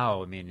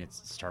now, I mean,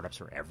 it's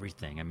startups are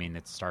everything. I mean,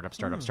 it's startup.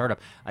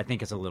 I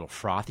think it's a little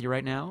frothy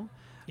right now.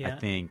 I Yeah.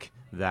 think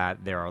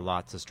that there are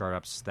lots of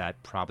startups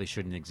that probably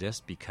shouldn't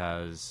exist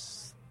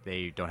because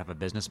they don't have a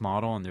business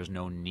model and there's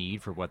no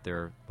need for what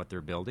they're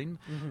building.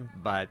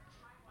 But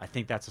I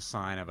think that's a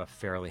sign of a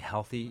fairly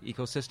healthy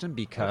ecosystem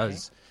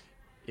because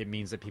it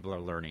means that people are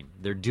learning.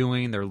 They're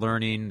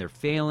learning, they're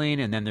failing,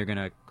 and then they're going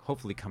to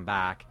hopefully come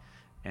back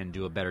and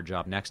do a better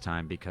job next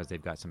time because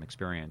they've got some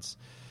experience.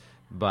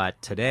 But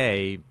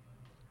today,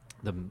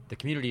 the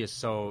community is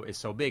so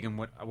big, and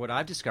what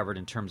I've discovered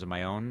in terms of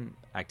my own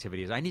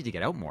activity is I need to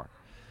get out more.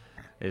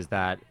 Is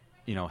that,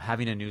 you know,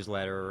 having a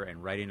newsletter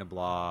and writing a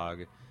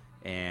blog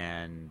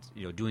and,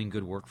 you know, doing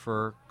good work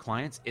for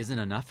clients isn't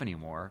enough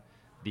anymore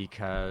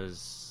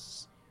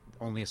because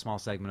only a small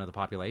segment of the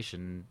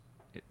population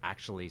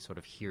actually sort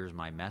of hears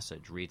my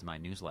message, reads my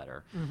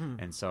newsletter.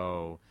 And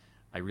so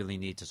I really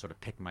need to sort of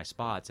pick my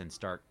spots and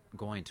start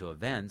going to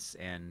events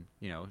and,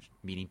 you know,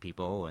 meeting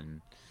people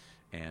and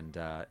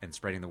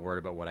spreading the word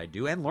about what I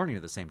do and learning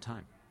at the same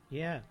time.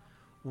 Yeah.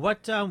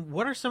 What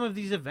are some of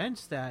these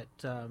events that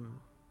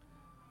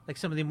like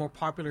some of the more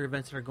popular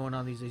events that are going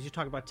on these days? You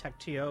talk about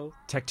TechTO.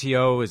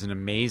 TechTO is an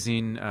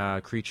amazing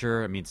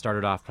creature. I mean, it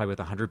started off probably with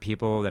 100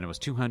 people, then it was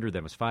 200,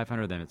 then it was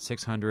 500, then it's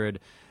 600.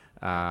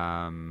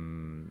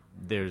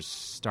 There's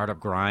Startup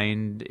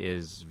Grind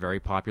is very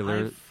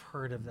popular. I've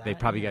heard of that. They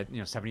probably get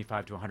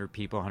 75 to 100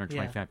 people,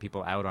 125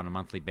 people out on a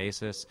monthly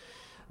basis.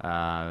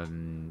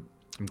 I'm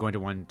going to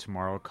one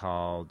tomorrow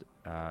called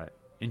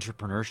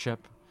Entrepreneurship.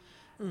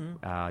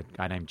 A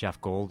guy named Jeff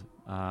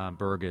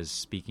Goldberg is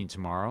speaking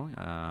tomorrow.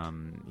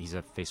 He's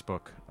a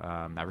Facebook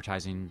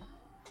advertising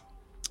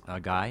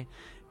guy.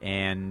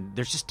 And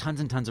there's just tons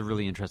and tons of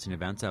really interesting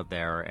events out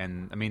there.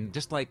 And, I mean,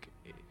 just like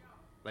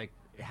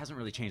it hasn't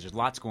really changed. There's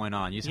lots going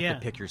on. You just have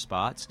to pick your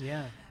spots.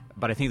 Yeah.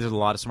 But I think there's a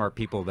lot of smart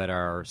people that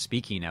are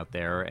speaking out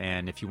there.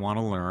 And if you want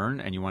to learn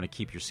and you want to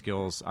keep your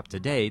skills up to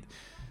date,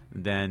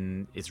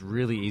 then it's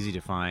really easy to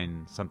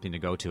find something to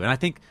go to. And I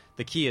think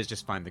the key is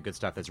just find the good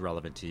stuff that's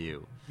relevant to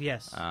you.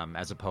 Yes.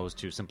 As opposed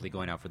to simply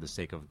going out for the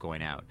sake of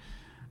going out.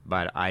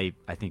 But I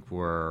think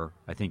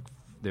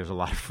there's a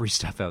lot of free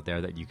stuff out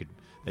there that you could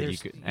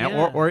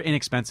or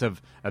inexpensive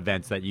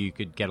events that you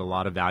could get a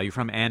lot of value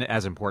from, and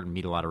as important,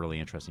 meet a lot of really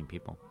interesting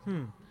people.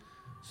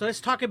 So let's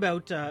talk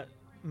about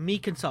Me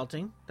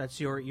Consulting. That's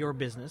your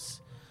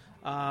business.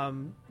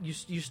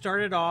 You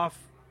started off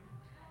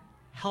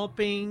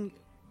helping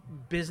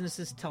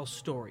businesses tell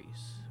stories.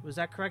 Was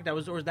that correct? That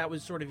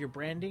was sort of your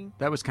branding?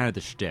 That was kind of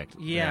the shtick.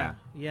 Yeah.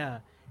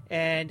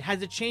 And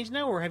has it changed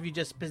now, or have you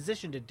just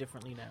positioned it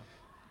differently now?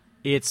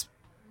 It's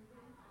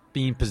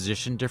being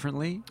positioned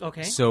differently.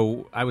 Okay.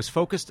 So I was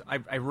focused.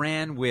 I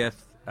ran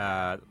with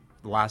the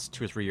last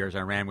 2 or 3 years.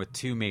 I ran with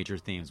two major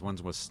themes. One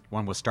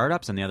was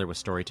startups, and the other was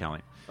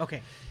storytelling.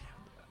 Okay.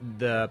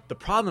 The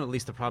problem, at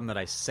least the problem that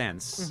I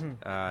sense,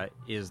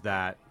 is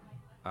that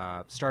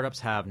startups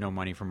have no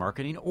money for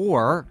marketing,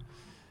 or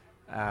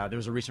there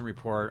was a recent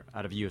report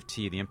out of U of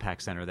T, the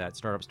Impact Center, that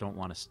startups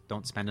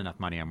don't spend enough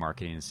money on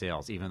marketing and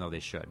sales, even though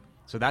they should.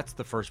 So that's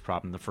the first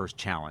problem, the first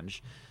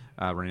challenge.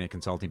 Running a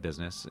consulting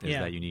business is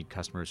that you need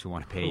customers who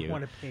want to pay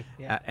you.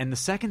 And the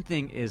second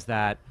thing is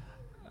that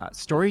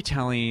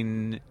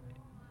storytelling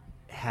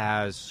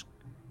has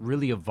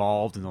really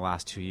evolved in the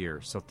last 2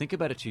 years. So think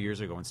about it 2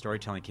 years ago when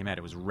storytelling came out.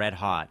 It was red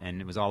hot,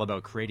 and it was all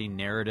about creating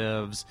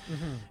narratives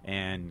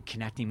and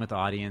connecting with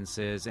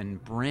audiences.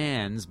 And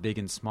brands, big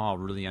and small,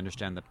 really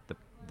understand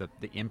the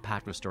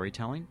impact of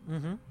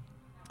storytelling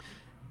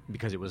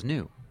because it was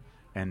new.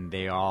 And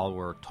they all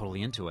were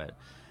totally into it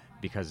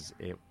because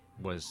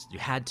you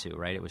had to,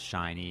 right? It was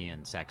shiny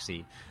and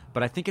sexy.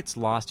 But I think it's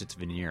lost its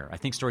veneer. I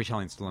think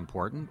storytelling is still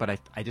important, but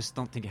I just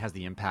don't think it has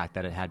the impact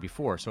that it had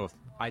before. So if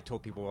I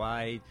told people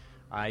I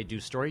do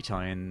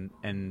storytelling,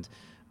 and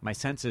my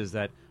sense is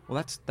that,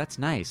 well, that's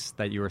nice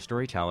that you're a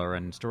storyteller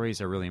and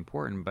stories are really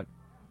important, but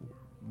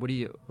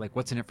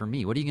what's in it for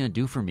me? What are you going to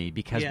do for me?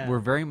 Because we're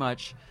very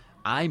much,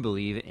 I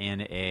believe,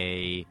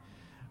 in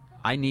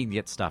I need to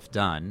get stuff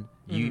done.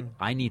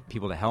 I need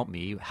people to help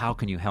me. How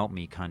can you help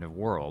me kind of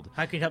world?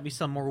 How can you help me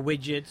sell more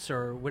widgets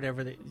or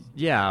whatever?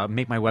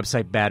 Make my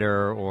website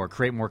better, or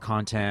create more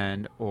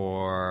content,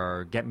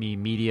 or get me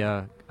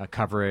media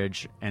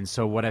coverage. And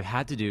so what I've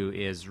had to do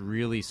is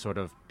really sort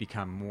of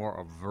become more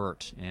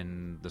overt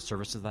in the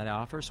services that I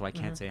offer. So I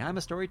can't say, I'm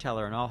a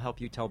storyteller and I'll help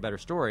you tell better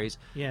stories.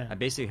 I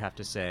basically have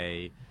to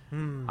say,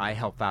 I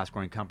help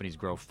fast-growing companies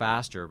grow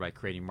faster by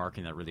creating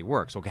marketing that really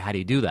works. Okay, how do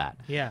you do that?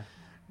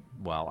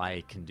 Well,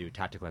 I can do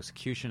tactical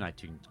execution, I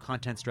do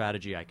content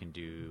strategy, I can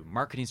do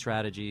marketing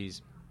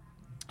strategies,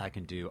 I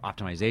can do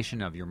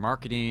optimization of your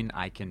marketing,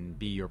 I can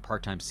be your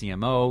part-time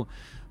CMO.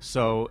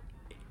 So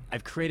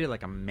I've created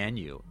like a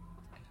menu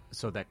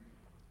so that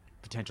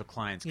potential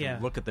clients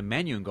can look at the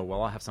menu and go,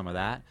 well, I'll have some of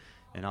that,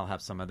 and I'll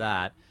have some of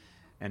that.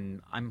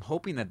 And I'm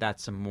hoping that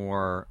that's a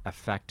more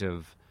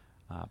effective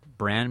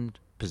brand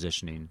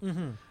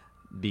positioning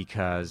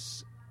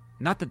because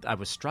not that I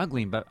was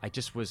struggling, but I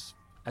just was,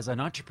 as an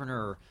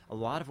entrepreneur, a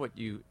lot of what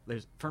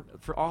there's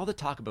for all the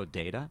talk about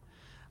data,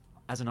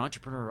 as an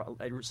entrepreneur,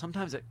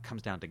 sometimes it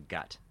comes down to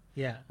gut.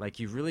 Yeah. Like,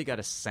 you really got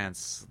to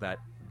sense that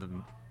the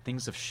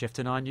things have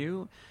shifted on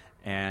you,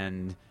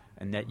 and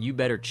that you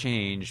better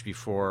change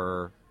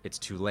before it's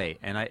too late.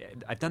 And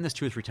I've done this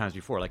 2 or 3 times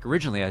before. Like,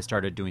 originally I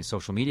started doing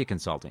social media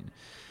consulting,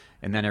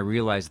 and then I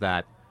realized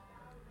that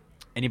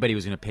anybody who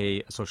was going to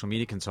pay a social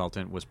media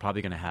consultant was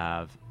probably going to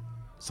have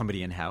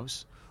somebody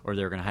in-house, or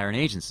they were going to hire an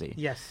agency.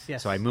 Yes.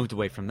 So I moved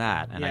away from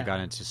that, and I Yeah. got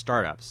into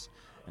startups.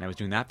 And I was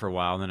doing that for a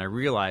while, and then I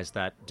realized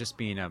that just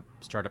being a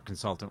startup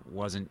consultant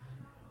wasn't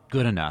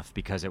good enough,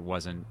 because it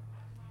wasn't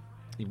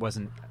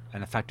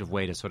an effective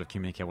way to sort of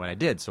communicate what I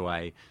did. So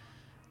I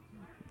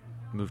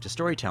moved to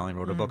storytelling,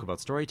 wrote a book about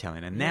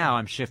storytelling, and now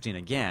I'm shifting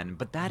again.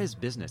 But that is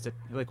business.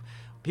 Like,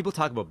 people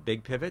talk about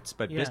big pivots,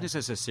 but business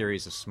is a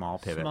series of small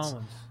pivots,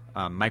 Small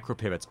ones. micro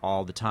pivots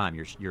all the time.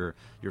 You're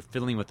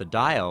fiddling with the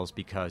dials,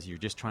 because you're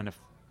just trying to.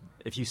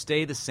 If you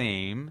stay the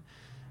same,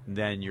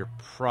 then you're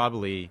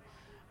probably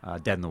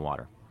dead in the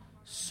water.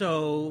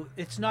 So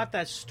it's not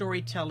that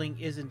storytelling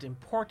isn't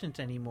important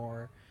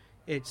anymore.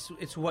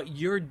 It's what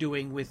you're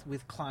doing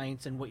with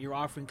clients, and what you're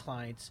offering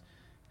clients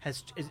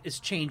is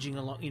changing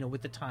along,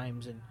 with the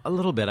times. And A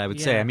little bit, I would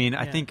say. Yeah, I mean,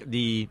 I yeah. think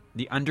the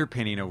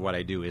underpinning of what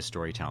I do is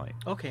storytelling.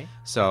 okay,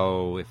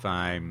 So if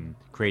I'm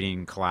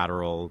creating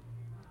collateral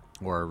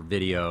or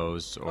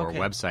videos or Okay.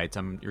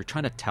 websites, you're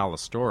trying to tell a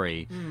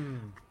story,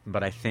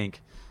 but I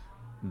think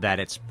that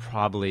it's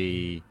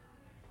probably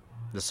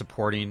the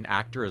supporting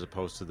actor as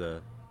opposed to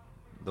the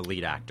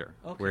lead actor.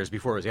 Okay. Whereas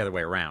before it was the other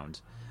way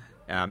around.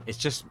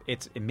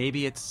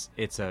 Maybe it's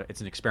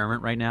an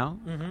experiment right now.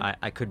 Mm-hmm.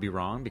 I could be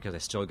wrong, because I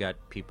still get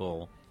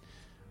people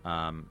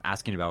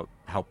asking about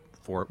help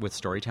with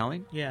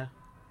storytelling. yeah,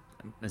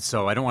 And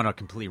so I don't want to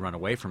completely run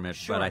away from it,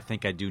 Sure. but I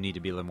think I do need to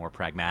be a little more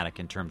pragmatic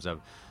in terms of,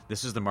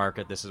 this is the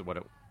market, this is what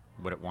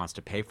it wants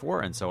to pay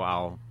for, and so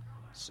I'll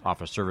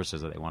offer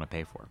services that they want to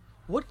pay for.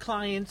 what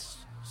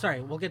clients?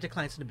 Sorry, we'll get to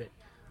clients in a bit.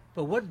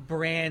 But what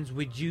brands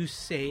would you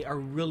say are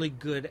really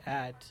good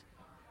at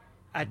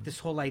this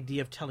whole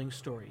idea of telling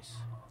stories?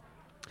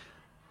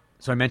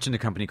 So I mentioned a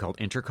company called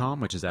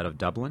Intercom, which is out of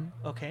Dublin.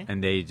 Okay.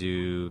 And they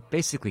do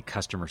basically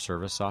customer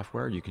service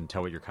software. You can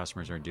tell what your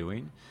customers are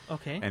doing.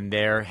 Okay. And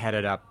they're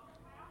headed up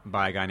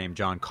by a guy named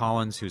John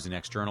Collins, who's an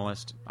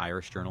ex-journalist,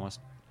 Irish journalist.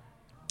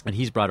 And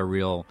he's brought a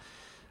real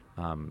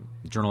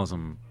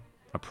journalism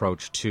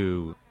approach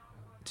to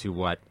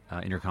what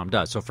Intercom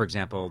does. So, for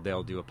example,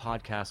 they'll do a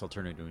podcast, they'll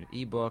turn it into an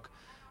ebook,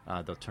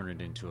 they'll turn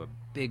it into a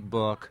big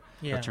book,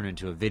 Yeah. they'll turn it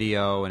into a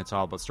video, and it's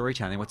all about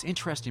storytelling. What's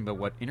interesting about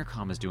what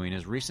Intercom is doing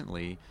is,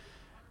 recently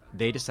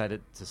they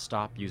decided to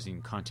stop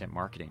using content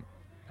marketing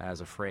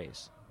as a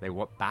phrase. They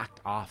backed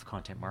off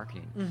content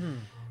marketing. Mm-hmm.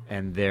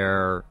 And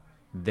their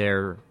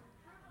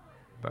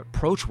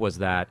approach was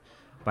that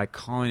by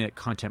calling it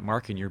content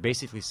marketing, you're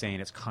basically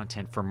saying it's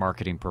content for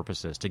marketing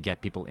purposes, to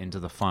get people into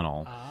the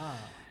funnel.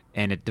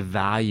 And it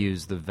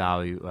devalues the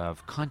value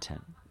of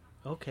content.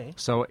 Okay.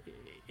 So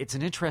it's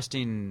an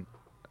interesting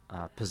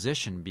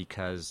position,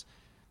 because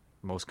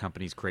most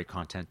companies create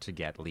content to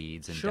get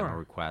leads and Sure. demo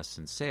requests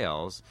and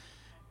sales.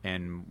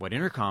 And what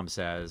Intercom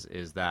says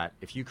is that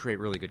if you create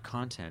really good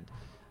content,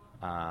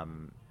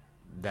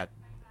 that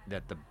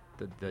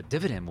the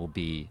dividend will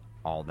be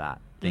all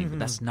that thing. But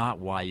that's not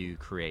why you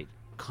create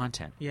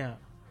content. Yeah.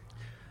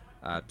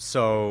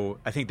 So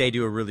I think they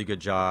do a really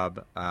good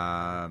job.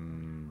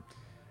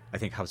 I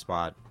think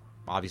HubSpot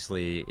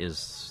obviously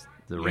is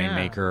the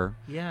rainmaker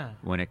Yeah.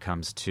 when it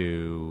comes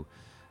to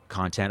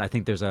content. I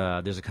think there's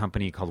a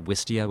company called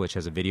Wistia, which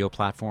has a video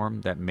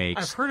platform that I've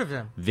makes heard of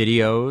them.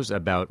 videos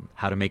about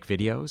how to make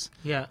videos.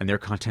 Yeah. And their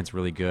content's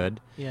really good.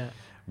 Yeah.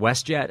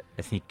 WestJet,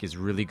 I think, is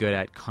really good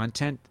at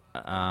content,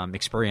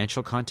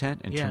 experiential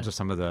content, in Yeah. terms of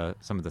some of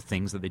the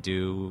things that they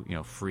do.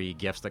 Free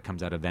gifts that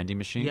comes out of vending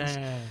machines.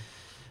 Yeah.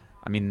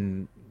 I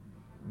mean,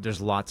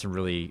 there's lots of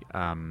really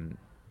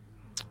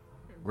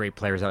great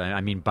players.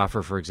 I mean,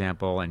 Buffer, for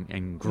example,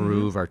 and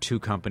Groove are two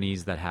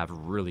companies that have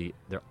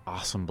they're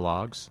awesome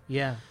blogs.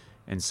 Yeah.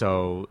 And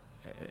so,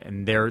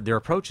 and their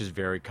approach is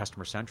very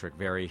customer centric.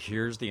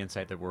 Here's the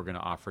insight that we're going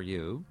to offer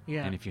you.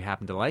 Yeah. And if you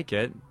happen to like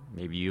it,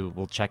 maybe you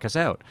will check us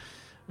out.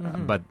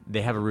 But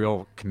they have a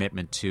real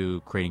commitment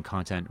to creating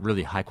content,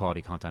 really high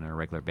quality content on a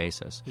regular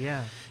basis.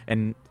 Yeah.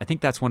 And I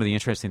think that's one of the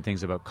interesting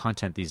things about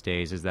content these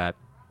days, is that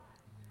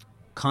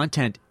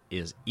content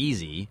is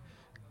easy,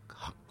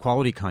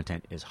 quality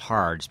content is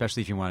hard,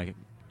 especially if you want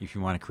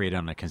to create it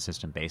on a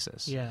consistent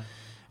basis. Yeah.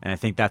 And I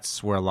think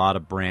that's where a lot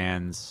of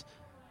brands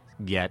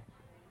get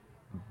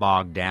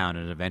bogged down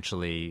and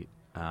eventually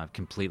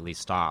completely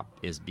stop,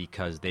 is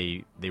because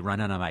they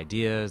run out of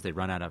ideas, they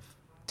run out of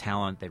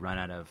talent, they run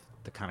out of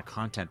the kind of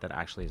content that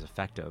actually is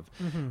effective.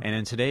 And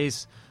in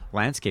today's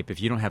landscape,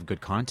 if you don't have good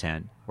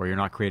content, or you're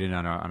not creating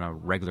on a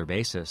regular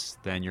basis,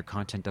 then your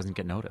content doesn't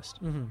get noticed.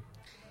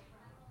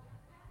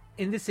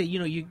 In this,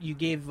 you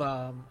gave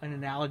an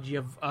analogy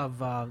of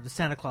the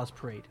Santa Claus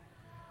parade,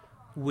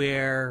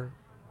 where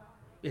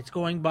it's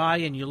going by,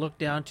 and you look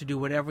down to do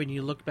whatever, and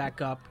you look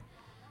back up,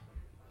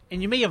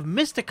 and you may have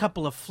missed a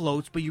couple of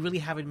floats, but you really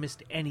haven't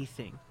missed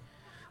anything.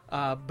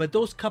 But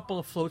those couple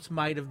of floats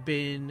might have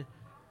been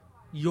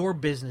your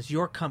business,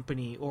 your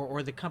company,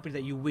 or the company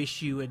that you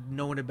wish you had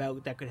known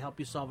about that could help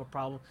you solve a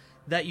problem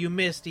that you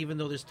missed, even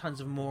though there's tons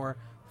of more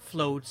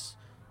floats,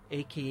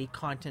 aka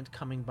content,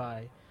 coming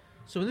by.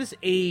 So in this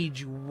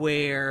age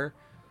where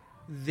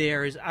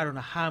there's, I don't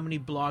know how many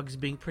blogs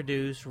being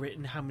produced,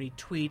 written, how many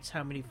tweets,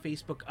 how many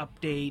Facebook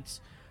updates,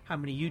 how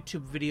many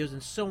YouTube videos,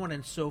 and so on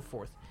and so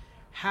forth,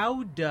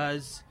 how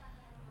does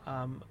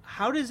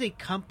a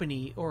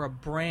company or a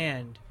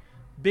brand,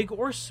 big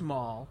or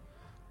small,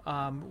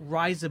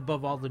 rise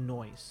above all the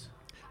noise?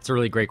 It's a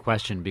really great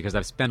question because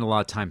I've spent a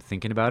lot of time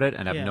thinking about it,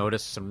 and I've Yeah.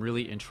 noticed some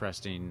really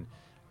interesting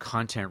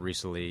content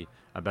recently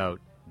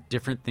about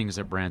different things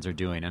that brands are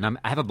doing. And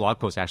I have a blog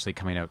post actually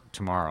coming out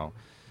tomorrow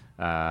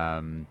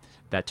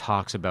that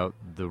talks about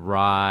the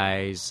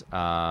rise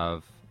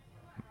of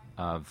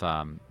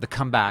the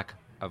comeback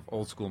of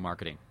old school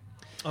marketing.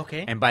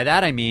 Okay. And by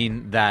that I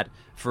mean that,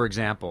 for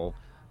example,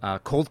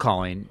 cold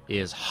calling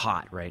is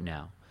hot right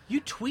now. You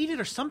tweeted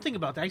or something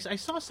about that. I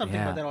saw something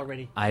about that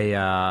already.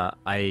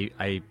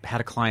 I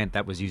had a client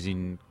that was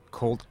using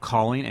cold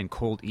calling and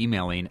cold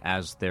emailing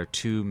as their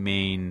two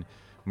main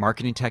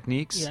marketing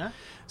techniques. Yeah.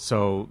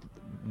 So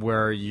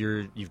where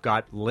you've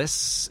got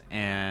lists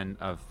and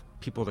of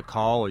people to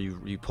call, or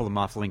you pull them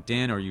off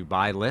LinkedIn, or you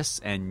buy lists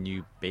and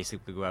you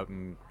basically go out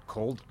and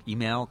cold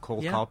email,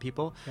 cold call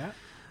people. Yeah.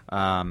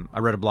 I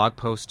read a blog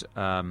post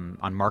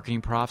on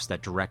Marketing Profs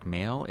that direct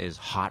mail is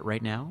hot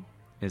right now.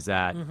 Is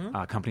that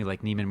a company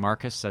like Neiman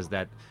Marcus says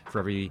that for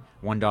every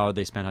 $1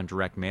 they spend on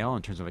direct mail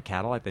in terms of a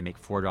catalog, they make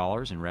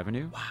 $4 in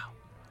revenue.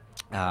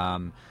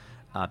 Wow.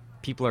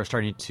 People are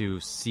starting to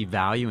see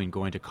value in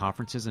going to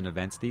conferences and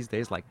events these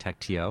days, like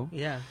TechTO.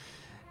 Yeah.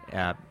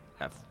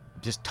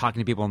 Just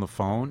talking to people on the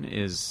phone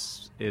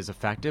is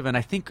effective, and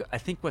I think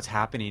what's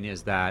happening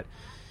is that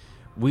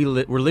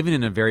we're living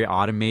in a very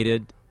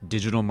automated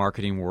digital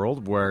marketing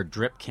world where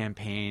drip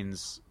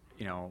campaigns,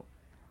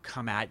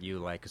 come at you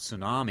like a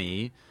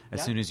tsunami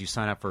as soon as you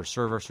sign up for a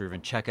service or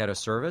even check out a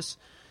service.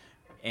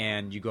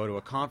 And you go to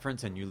a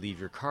conference and you leave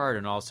your card,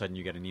 and all of a sudden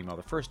you get an email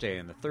the first day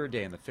and the third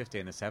day and the fifth day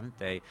and the seventh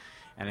day.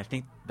 And I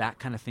think that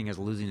kind of thing is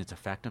losing its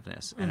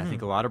effectiveness. And I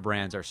think a lot of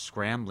brands are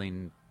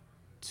scrambling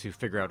to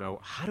figure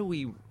out, how do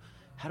we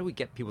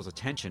get people's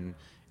attention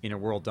in a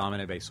world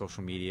dominated by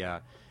social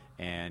media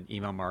and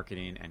email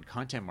marketing and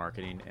content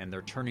marketing, and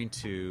they're turning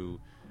to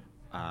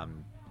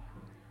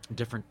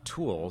different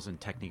tools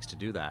and techniques to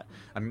do that.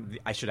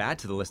 I should add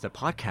to the list that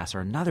podcasts are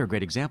another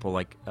great example,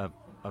 like of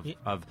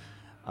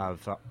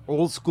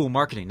old school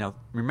marketing. Now,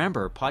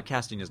 remember,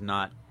 podcasting is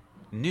not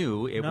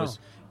new. It was,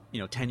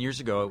 10 years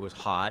ago it was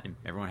hot and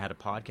everyone had a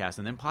podcast,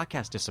 and then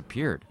podcasts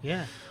disappeared.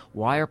 Yeah.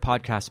 Why are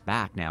podcasts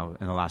back now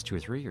in the last 2 or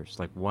 3 years?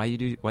 Like, why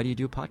do you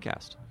do a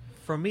podcast?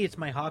 For me, it's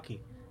my hockey.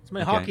 It's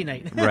my hockey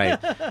night. Right.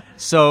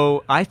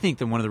 So I think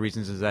that one of the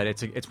reasons is that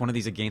it's one of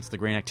these against the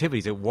grain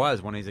activities. It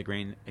was one of these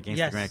against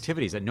the grain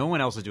activities that no one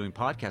else is doing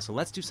podcasts. So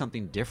let's do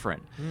something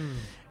different.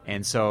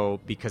 And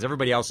so because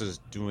everybody else is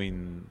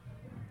doing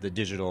the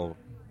digital,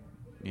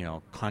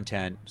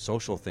 content,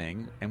 social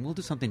thing, and we'll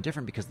do something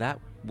different because that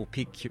will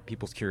pique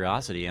people's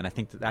curiosity. And I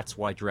think that's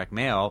why direct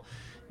mail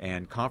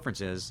and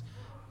conferences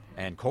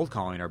and cold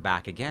calling are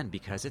back again,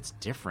 because it's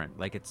different.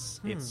 Like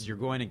it's you're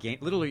going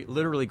against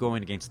literally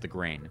going against the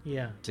grain.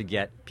 Yeah. To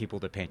get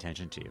people to pay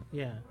attention to you.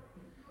 Yeah.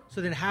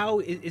 So then, how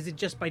is it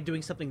just by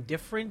doing something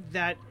different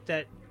that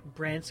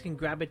brands can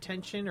grab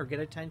attention or get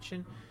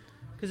attention?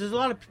 Because there's a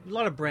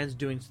lot of brands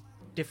doing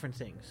different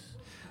things.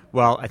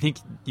 Well, I think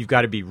you've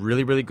got to be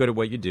really, really good at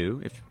what you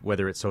do,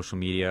 whether it's social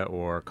media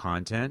or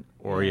content,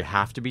 or you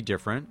have to be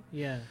different.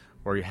 Yeah.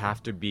 Or you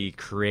have to be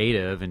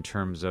creative in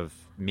terms of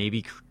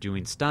maybe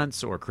doing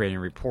stunts or creating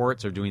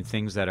reports or doing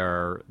things that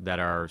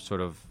are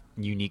sort of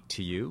unique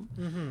to you.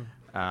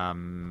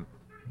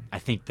 I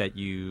think that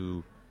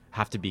you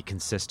have to be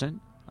consistent.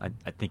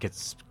 I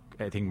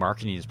think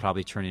marketing is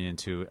probably turning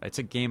into a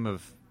game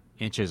of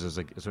inches as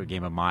a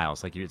game of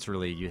miles. Like it's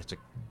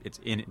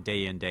in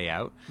day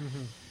out,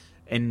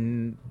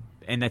 and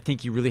I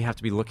think you really have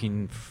to be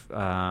looking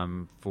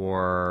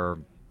for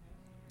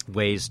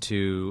ways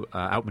to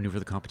outmaneuver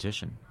the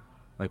competition.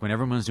 Like when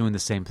everyone's doing the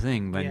same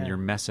thing, then your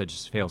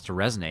message fails to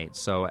resonate.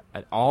 So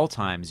at all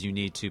times, you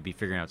need to be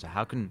figuring out, so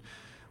how can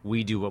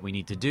we do what we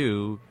need to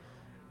do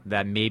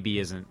that maybe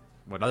isn't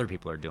what other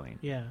people are doing?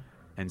 Yeah.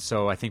 And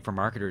so I think for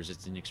marketers,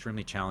 it's an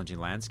extremely challenging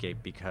landscape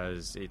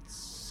because it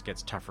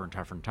gets tougher and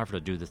tougher and tougher to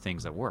do the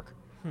things that work.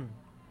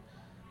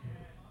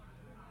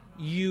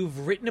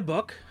 You've written a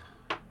book.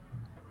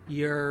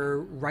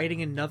 You're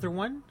writing another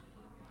one.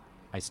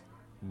 I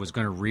was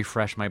going to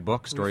refresh my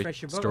book,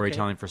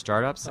 Storytelling for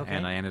Startups,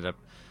 and I ended up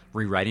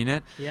rewriting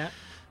it. Yeah.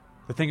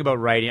 The thing about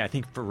writing, I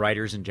think for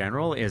writers in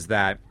general, is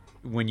that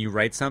when you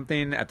write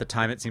something, at the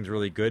time it seems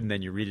really good, and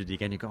then you read it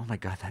again, you go, "Oh my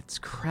God, that's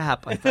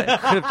crap! I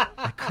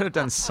could have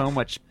done so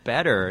much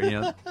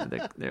better."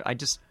 I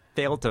just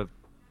failed to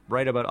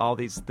write about all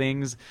these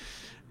things.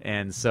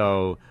 And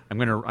so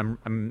I'm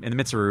in the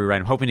midst of a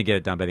rewrite. I'm hoping to get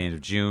it done by the end of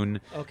June.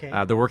 Okay.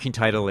 The working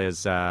title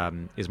is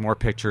More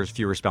Pictures,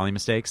 Fewer Spelling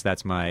Mistakes.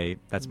 That's my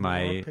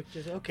More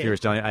pictures. Okay. fewer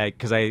spelling.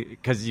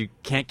 Because you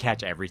can't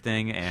catch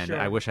everything, and Sure.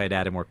 I wish I'd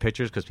added more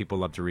pictures because people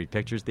love to read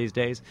pictures these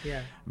days.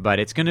 Yeah. But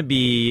it's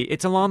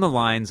along the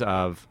lines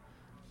of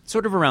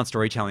sort of around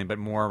storytelling, but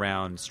more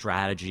around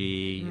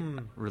strategy,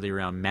 really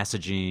around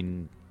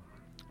messaging,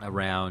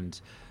 around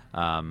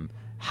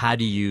how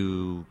do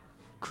you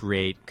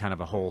create kind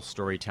of a whole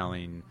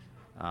storytelling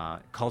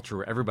culture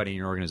where everybody in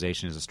your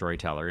organization is a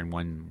storyteller in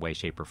one way,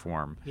 shape, or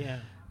form. Yeah.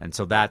 And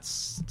so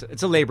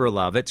it's a labor of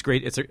love. It's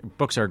great.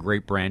 Books are a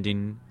great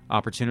branding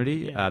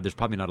opportunity. Yeah. There's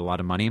probably not a lot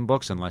of money in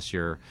books unless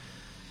you're,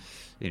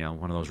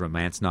 one of those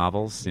romance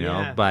novels,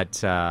 Yeah.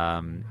 But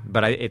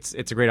it's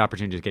a great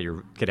opportunity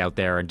to get out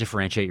there and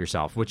differentiate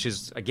yourself, which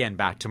is again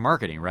back to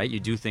marketing, right? You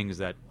do things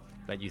that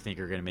you think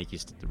are going to make you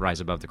rise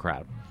above the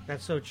crowd.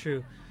 That's so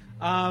true.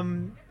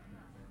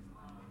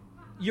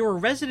 You're a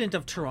resident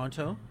of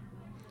Toronto,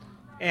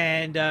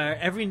 and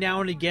every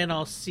now and again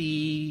I'll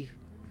see,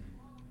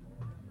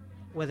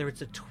 whether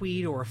it's a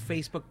tweet or a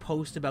Facebook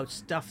post about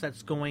stuff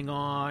that's going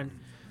on.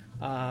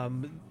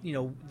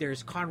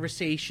 There's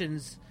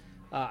conversations.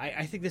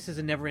 I think this is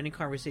a never-ending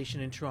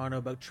conversation in Toronto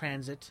about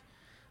transit.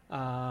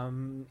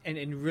 And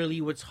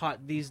really what's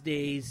hot these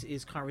days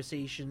is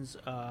conversations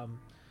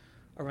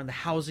around the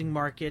housing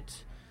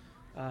market.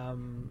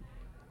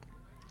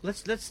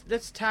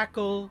 Let's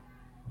tackle...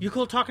 You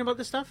cool talking about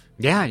this stuff?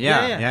 Yeah.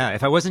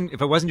 If I wasn't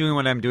doing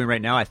what I'm doing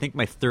right now, I think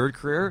my third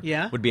career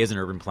would be as an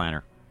urban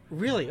planner.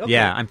 Really? Okay.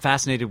 Yeah, I'm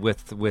fascinated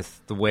with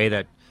the way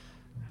that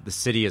the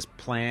city is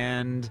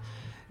planned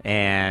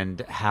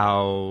and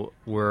how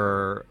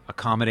we're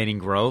accommodating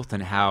growth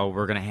and how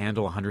we're going to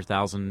handle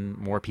 100,000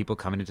 more people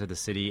coming into the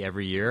city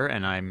every year.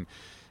 And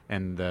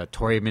the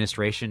Tory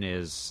administration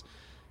is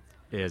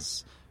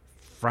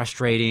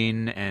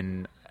frustrating,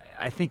 and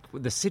I think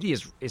the city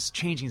is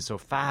changing so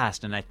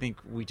fast, and I think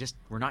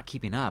we're not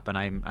keeping up. And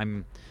I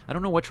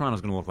don't know what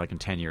Toronto's going to look like in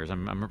 10 years.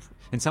 I'm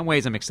in some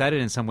ways I'm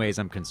excited, in some ways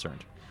I'm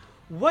concerned.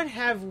 What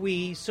have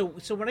we? So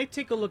when I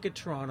take a look at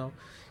Toronto,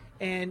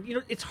 and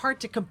it's hard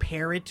to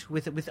compare it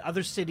with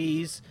other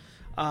cities,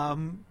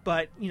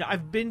 but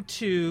I've been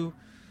to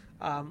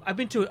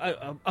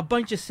a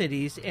bunch of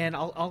cities, and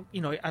I'll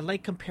I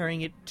like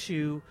comparing it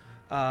to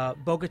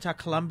Bogota,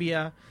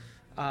 Colombia.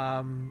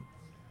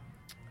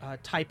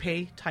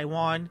 Taipei,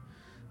 Taiwan,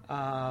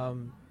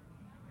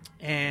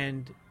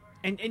 and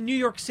New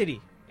York City.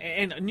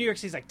 And New York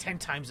City is like 10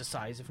 times the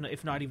size,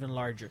 if not even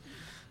larger.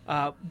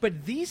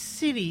 But these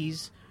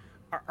cities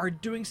are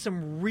doing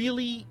some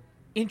really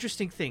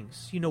interesting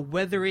things.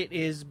 Whether it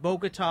is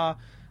Bogota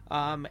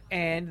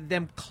and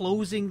them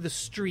closing the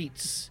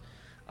streets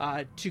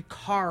to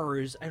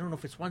cars. I don't know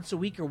if it's once a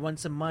week or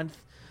once a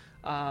month.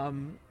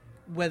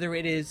 Whether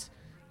it is...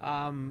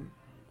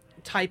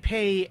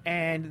 Taipei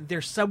and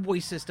their subway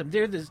system.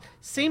 They're the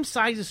same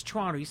size as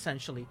Toronto,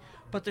 essentially,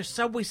 but their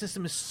subway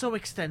system is so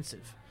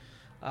extensive.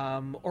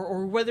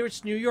 Or whether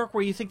it's New York,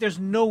 where you think there's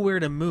nowhere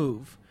to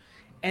move,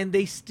 and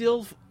they've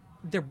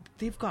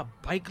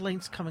got bike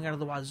lanes coming out of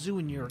the wazoo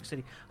in New York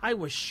City. I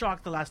was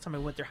shocked the last time I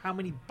went there how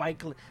many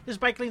there's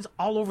bike lanes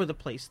all over the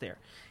place there.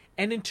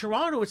 And in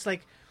Toronto, it's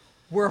like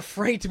we're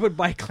afraid to put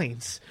bike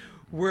lanes.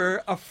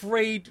 We're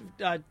afraid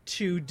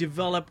to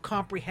develop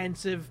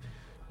comprehensive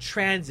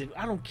transit.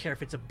 I don't care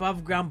if it's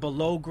above ground,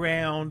 below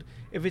ground,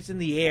 if it's in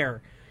the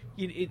air.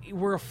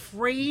 We're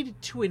afraid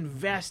to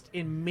invest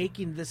in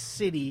making the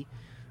city,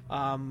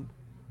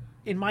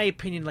 in my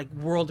opinion, like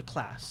world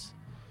class.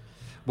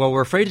 Well,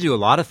 we're afraid to do a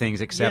lot of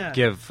things except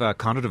give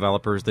condo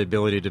developers the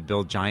ability to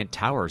build giant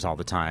towers all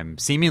the time,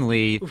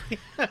 seemingly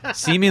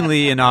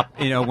when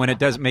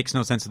it makes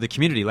no sense to the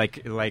community.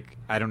 Like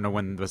I don't know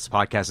when this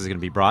podcast is going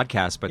to be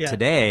broadcast, but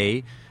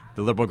today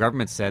the Liberal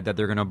government said that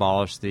they're going to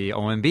abolish the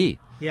OMB.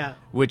 Yeah,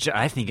 which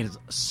I think is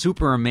a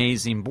super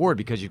amazing board,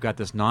 because you've got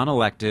this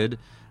non-elected,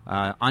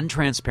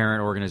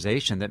 untransparent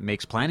organization that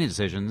makes planning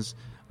decisions,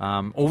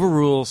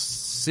 overrules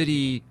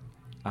city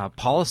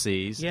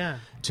policies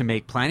to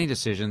make planning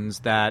decisions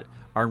that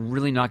are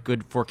really not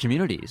good for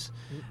communities.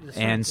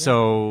 And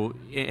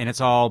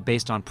it's all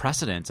based on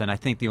precedents. And I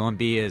think the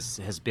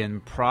OMB has been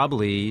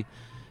probably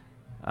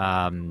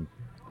one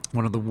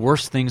of the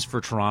worst things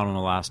for Toronto in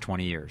the last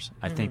 20 years.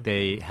 I think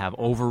they have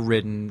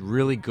overridden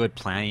really good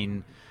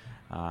planning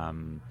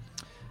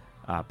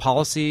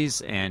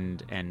policies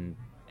and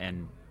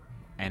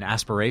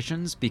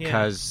aspirations,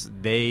 because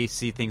they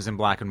see things in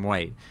black and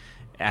white,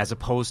 as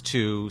opposed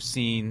to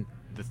seeing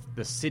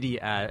the city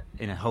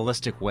in a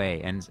holistic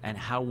way, and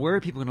where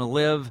are people going to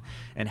live,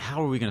 and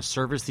how are we going to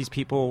service these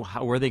people,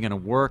 where are they going to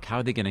work, how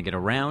are they going to get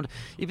around,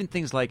 even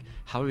things like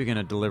how are we going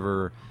to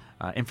deliver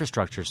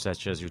infrastructure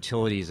such as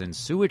utilities and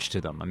sewage to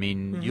them. I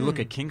mean, you look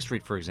at King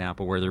Street, for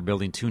example, where they're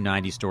building 2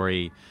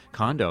 90-story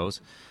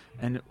condos,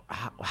 and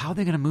how are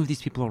they going to move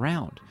these people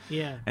around?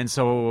 Yeah. And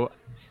so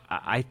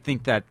I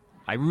think that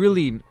I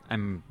really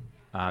am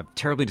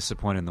terribly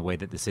disappointed in the way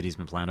that the city's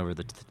been planned over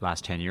the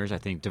last 10 years. I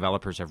think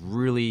developers have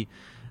really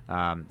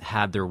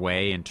had their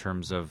way in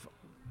terms of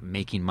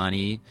making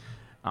money.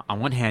 On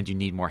one hand, you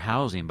need more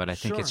housing, but I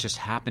think it's just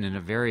happened in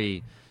a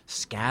very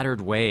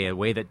scattered way, a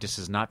way that just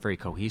is not very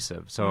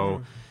cohesive.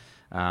 So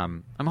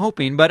I'm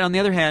hoping, but on the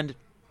other hand,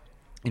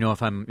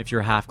 if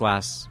you're a half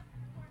glass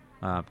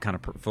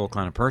full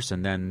kind of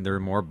person, then there are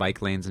more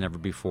bike lanes than ever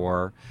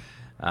before.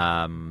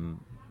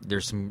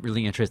 There's some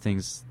really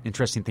interesting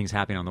things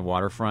happening on the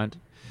waterfront.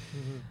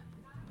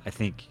 I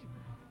think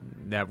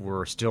that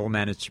we're still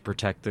managed to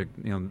protect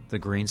the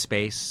green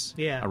space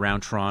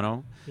around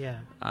Toronto. Yeah.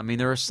 I mean,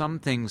 there are some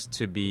things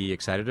to be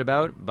excited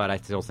about, but I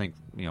still think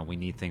we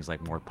need things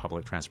like more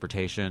public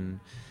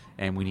transportation,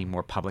 and we need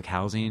more public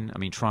housing. I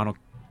mean, Toronto,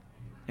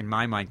 in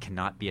my mind,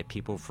 cannot be a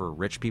people for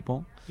rich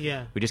people.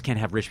 Yeah. We just can't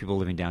have rich people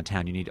living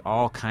downtown. You need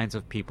all kinds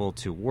of people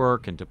to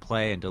work and to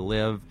play and to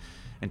live.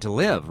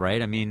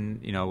 Right? I mean,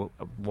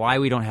 why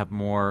we don't have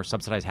more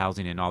subsidized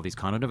housing in all these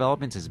condo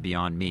developments is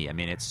beyond me. I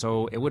mean, it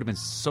would have been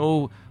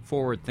so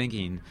forward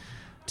thinking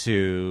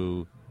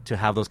to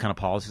have those kind of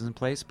policies in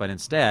place, but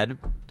instead,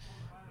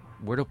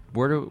 where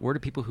do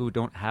people who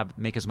don't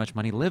make as much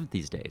money live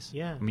these days?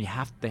 Yeah. I mean,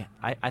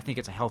 I think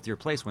it's a healthier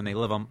place when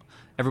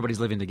everybody's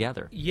living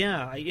together.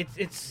 Yeah,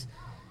 it's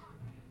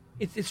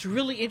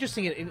really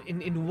interesting.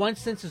 In one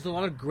sense, there's a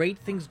lot of great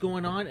things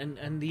going on,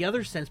 and the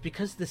other sense,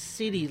 because the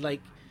city,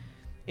 like,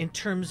 in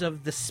terms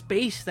of the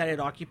space that it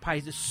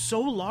occupies, is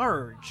so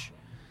large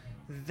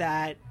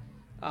that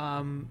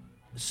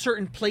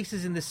certain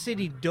places in the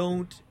city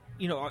don't,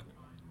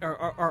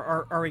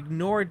 are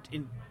ignored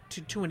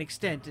to an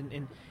extent.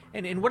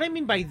 And what I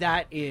mean by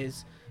that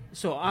is,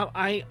 so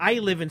I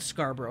live in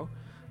Scarborough.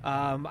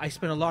 I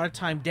spend a lot of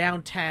time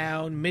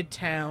downtown,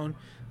 midtown,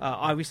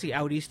 obviously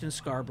out east in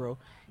Scarborough,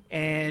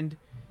 and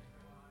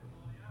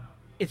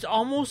it's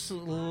almost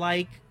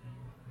like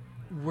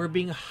we're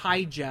being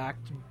hijacked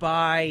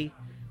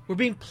we're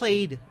being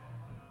played.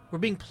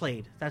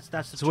 That's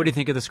the So what do you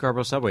think of the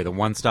Scarborough subway, the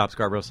one-stop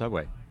Scarborough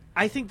subway?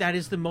 I think that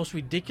is the most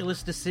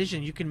ridiculous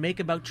decision you can make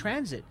about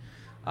transit.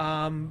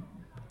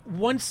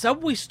 One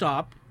subway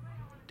stop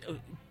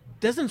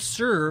doesn't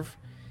serve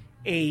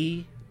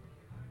a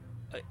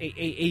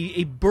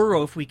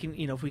borough, if we can,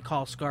 if we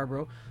call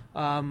Scarborough,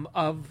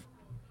 of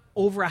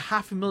over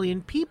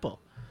 500,000 people.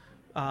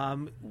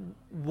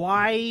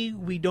 Why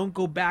we don't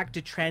go back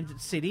to Transit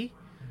City?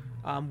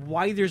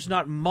 Why there's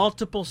not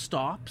multiple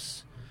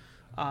stops,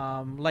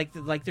 like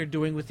they're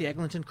doing with the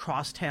Eglinton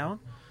Crosstown?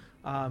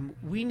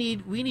 We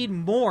need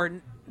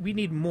more. We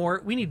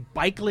need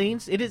bike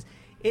lanes.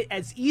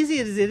 As easy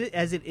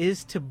as it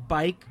is to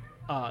bike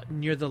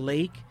near the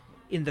lake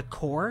in the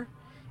core.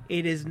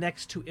 It is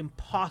next to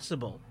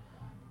impossible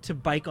to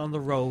bike on the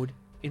road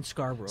in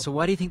Scarborough. So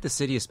why do you think the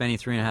city is spending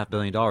 $3.5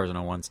 billion on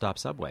a one-stop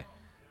subway?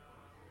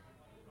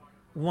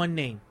 One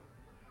name.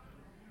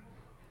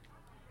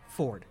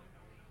 Ford.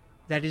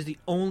 That is the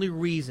only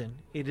reason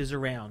it is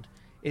around,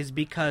 is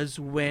because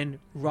when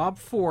Rob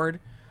Ford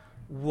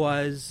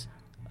was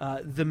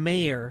the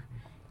mayor,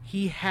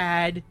 he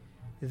had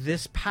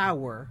this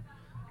power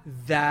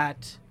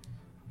that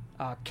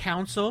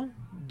council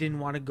didn't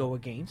want to go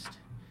against,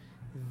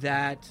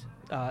 that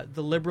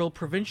the Liberal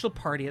Provincial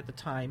Party at the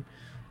time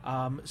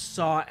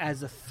saw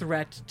as a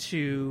threat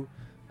to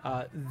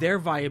their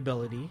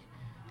viability,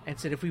 and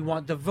said, if we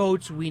want the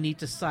votes, we need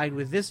to side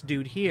with this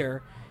dude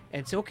here,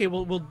 and say, okay,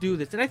 we'll do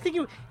this. And I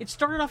think it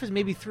started off as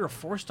maybe 3 or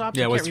 4 stops.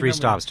 Yeah, it was 3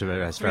 stops to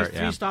it.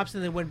 Three stops,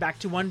 and then went back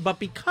to 1. But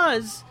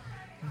because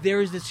there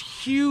is this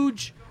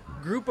huge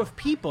group of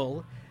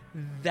people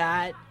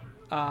that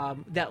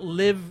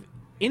live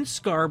in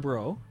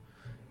Scarborough,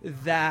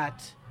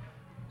 that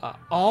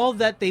all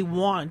that they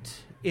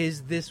want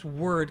is this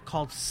word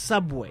called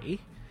subway.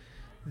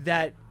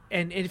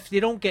 And if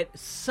they don't get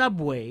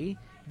subway,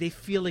 they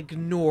feel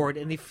ignored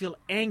and they feel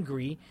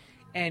angry.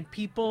 And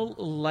people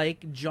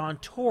like John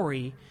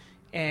Tory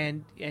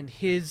and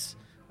his,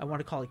 I want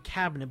to call it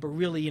cabinet, but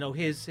really,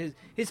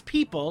 his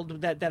people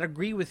that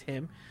agree with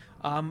him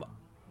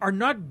are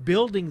not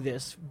building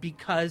this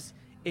because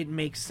it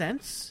makes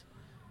sense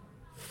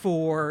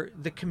for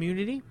the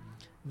community.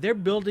 They're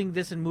building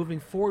this and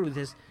moving forward with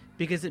this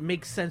because it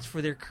makes sense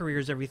for their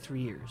careers every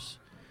 3 years.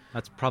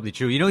 That's probably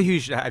true.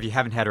 If you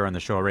haven't had her on the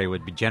show already,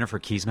 would be Jennifer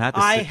Keesmaat.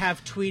 I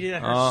have tweeted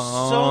at her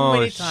so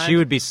many times. She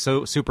would be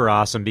so super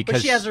awesome because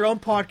but she has her own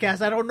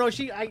podcast. I don't know.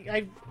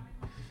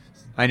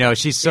 I know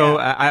she's so.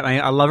 Yeah.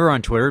 I love her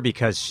on Twitter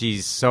because she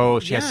has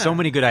so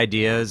many good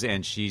ideas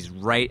and she's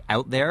right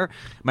out there.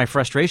 My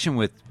frustration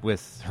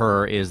with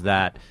her is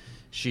that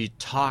she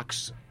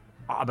talks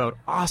about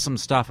awesome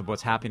stuff about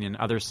what's happening in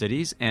other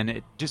cities, and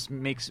it just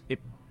makes it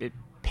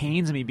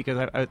pains me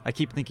because I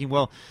keep thinking,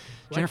 well,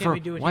 Jennifer,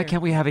 why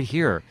can't we have it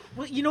here?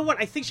 Well, you know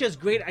what? I think she has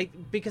great.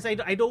 Because I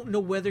don't know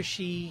whether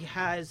she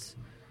has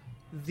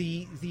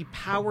the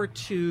power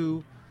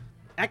to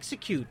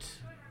execute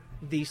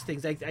these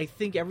things. I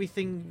think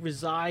everything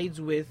resides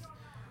with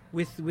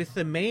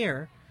the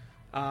mayor,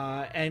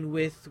 and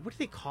with, what do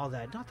they call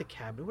that? Not the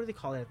cabinet. What do they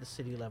call that at the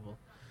city level?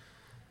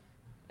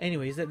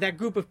 anyways, that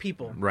group of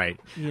people. Right.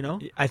 You know?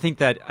 I think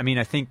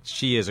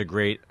she is a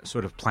great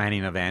sort of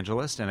planning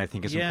evangelist, and I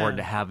think it's Yeah. important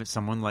to have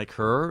someone like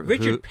her.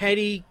 Richard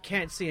Petty,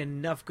 can't say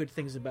enough good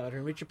things about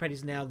her. Richard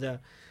Petty's now the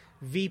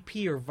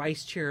VP or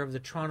vice chair of the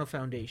Toronto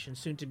Foundation,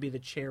 soon to be the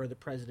chair or the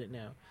president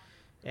now.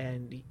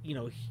 And, you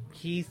know,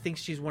 he thinks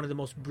she's one of the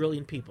most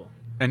brilliant people.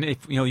 And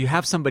if you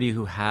have somebody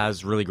who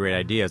has really great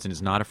ideas and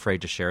is not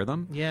afraid to share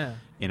them Yeah.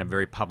 in a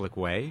very public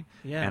way,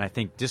 Yeah. and I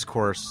think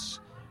discourse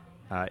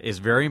is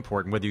very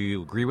important, whether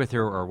you agree with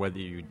her or whether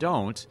you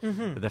don't.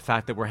 Mm-hmm. The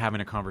fact that we're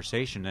having a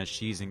conversation as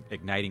she's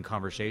igniting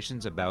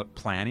conversations about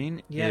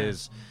planning Yeah.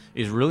 is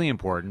really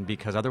important,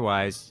 because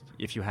otherwise,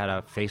 if you had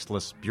a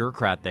faceless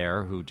bureaucrat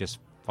there who just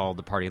followed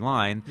the party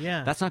line,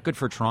 Yeah. that's not good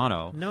for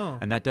Toronto. No.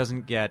 And that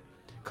doesn't get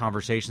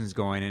conversations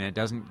going, and it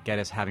doesn't get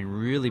us having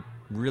really,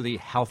 really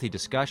healthy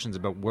discussions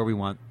about where we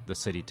want the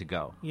city to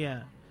go.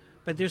 Yeah.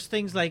 But there's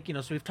things like, you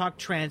know, so we've talked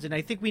transit, and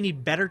I think we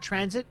need better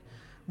transit,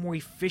 more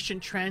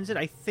efficient transit.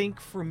 I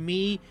think for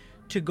me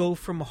to go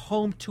from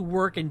home to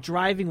work and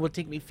driving will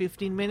take me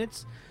 15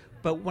 minutes,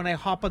 but when I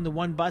hop on the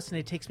one bus and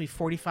it takes me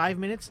 45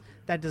 minutes,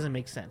 that doesn't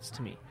make sense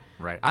to me.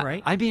 Right.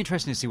 Right? I'd be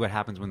interested to see what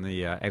happens when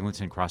the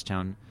Eglinton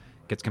Crosstown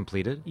gets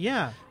completed.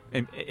 Yeah.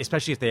 And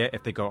especially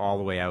if they go all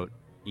the way out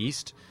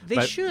east.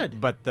 They should.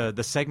 But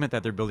the segment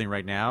that they're building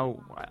right now,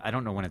 I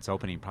don't know when it's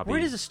opening. Probably.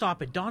 Where does it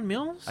stop? At Don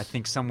Mills? I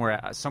think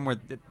somewhere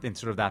in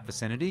sort of that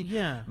vicinity.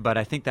 Yeah. But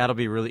I think that'll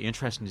be really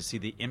interesting to see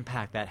the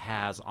impact that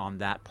has on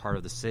that part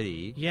of the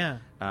city. Yeah.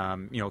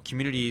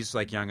 Communities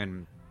like Yonge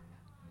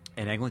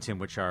and Eglinton,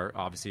 which are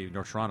obviously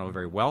North Toronto,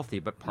 very wealthy,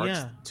 but parts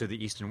Yeah. to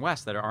the east and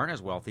west that aren't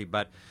as wealthy,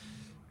 but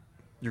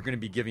you're going to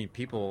be giving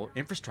people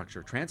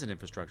infrastructure, transit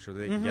infrastructure.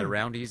 They can get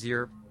around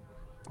easier.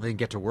 They can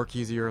get to work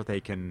easier.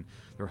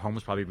 Their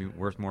homes probably be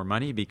worth more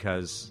money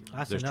because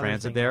That's there's another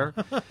transit thing.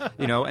 there.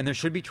 And there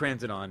should be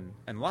transit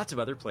and lots of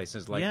other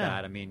places like Yeah.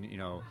 that. I mean,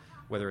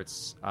 whether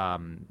it's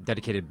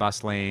dedicated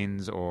bus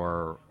lanes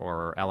or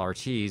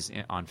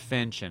LRTs on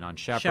Finch and on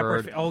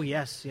Shepherd. Oh,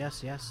 yes.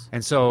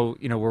 And so,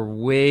 we're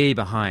way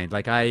behind.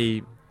 Like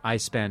I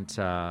spent,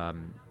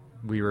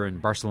 we were in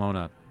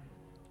Barcelona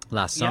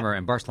last summer,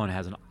 and Barcelona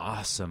has an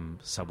awesome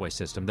subway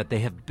system that they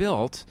have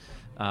built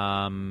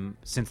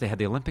since they had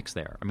the Olympics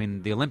there. I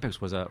mean, the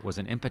Olympics was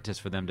an impetus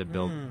for them to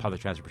build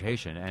public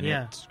transportation, and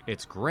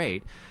it's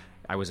great.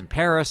 I was in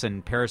Paris,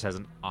 and Paris has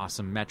an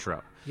awesome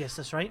metro. Yes,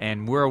 that's right.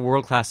 And we're a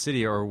world-class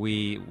city, or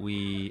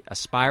we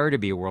aspire to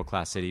be a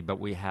world-class city, but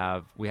we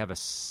have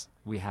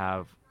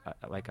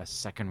like a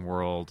second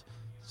world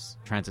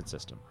transit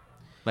system.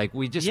 Like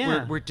we're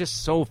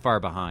just so far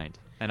behind,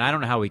 and I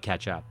don't know how we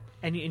catch up.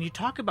 And you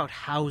talk about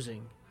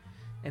housing,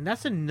 and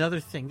that's another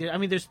thing. I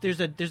mean, there's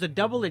a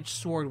double-edged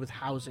sword with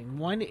housing.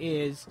 One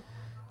is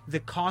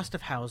the cost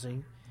of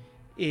housing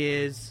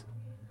is,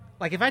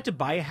 like, if I had to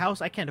buy a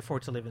house, I can't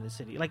afford to live in the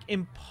city. Like,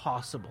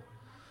 impossible.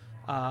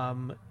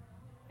 And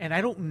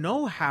I don't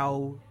know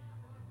how.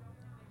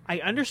 I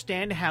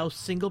understand how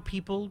single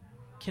people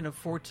can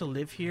afford to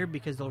live here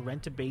because they'll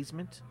rent a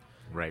basement.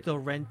 Right. They'll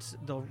rent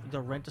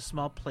a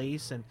small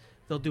place, and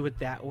they'll do it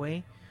that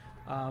way.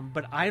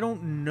 But I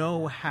don't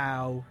know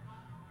how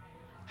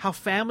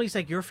families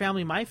like your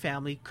family, my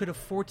family, could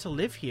afford to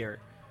live here.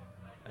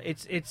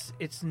 It's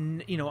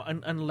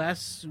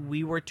unless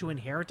we were to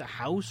inherit a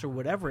house or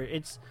whatever,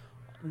 it's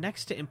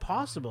next to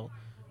impossible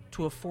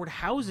to afford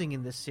housing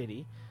in this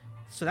city.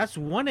 So that's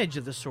one edge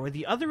of the sword.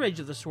 The other edge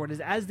of the sword is,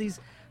 as these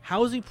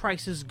housing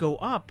prices go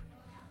up,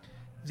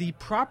 the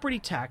property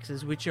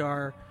taxes, which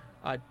are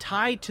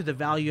tied to the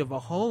value of a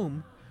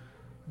home,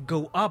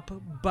 go up,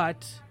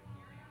 but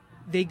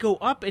they go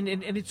up, and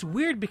it's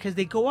weird because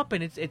they go up,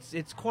 and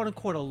it's quote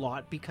unquote a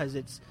lot because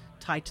it's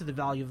tied to the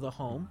value of the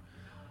home,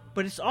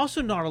 but it's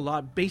also not a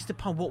lot based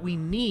upon what we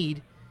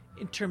need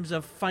in terms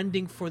of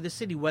funding for the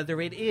city, whether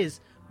it is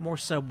more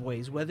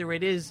subways, whether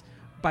it is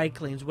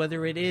bike lanes,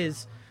 whether it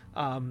is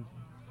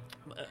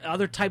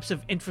other types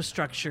of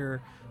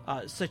infrastructure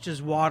such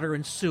as water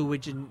and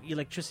sewage and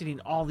electricity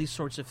and all these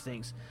sorts of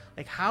things.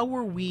 Like, how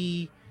are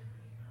we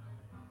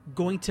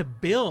going to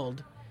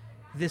build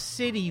the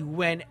city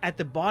when at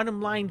the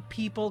bottom line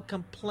people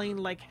complain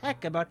like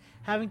heck about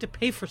having to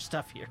pay for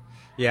stuff here?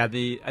 Yeah,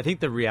 I think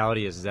the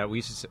reality is that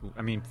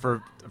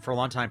for a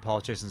long time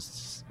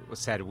politicians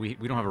said we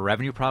don't have a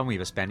revenue problem, we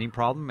have a spending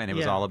problem, and it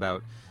was all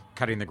about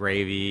cutting the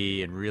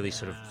gravy and really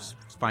sort of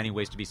finding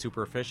ways to be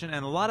super efficient,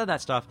 and a lot of that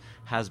stuff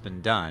has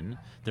been done.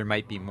 There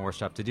might be more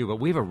stuff to do, but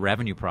we have a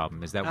revenue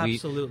problem, is that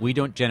we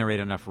don't generate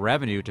enough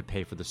revenue to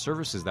pay for the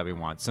services that we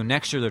want. So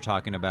next year they're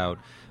talking about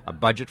a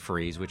budget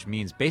freeze, which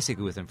means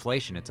basically with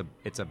inflation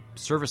it's a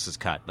services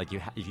cut. Like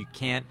you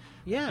can't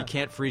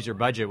freeze your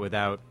budget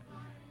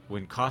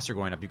when costs are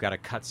going up, you've got to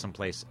cut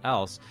someplace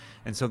else.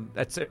 And so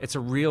it's a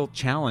real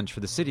challenge for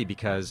the city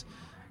because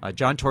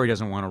John Tory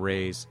doesn't want to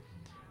raise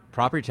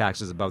property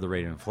taxes above the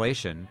rate of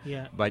inflation,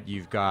 but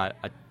you've got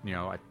a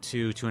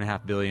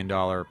 $2.5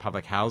 billion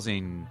public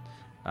housing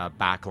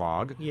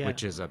backlog,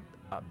 which is an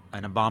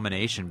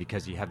abomination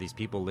because you have these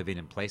people living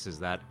in places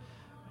that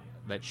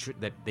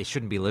that they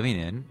shouldn't be living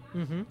in.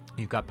 Mm-hmm.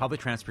 You've got public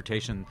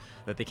transportation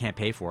that they can't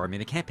pay for. I mean,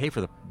 they can't pay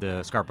for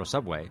the Scarborough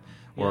subway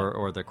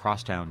or the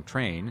crosstown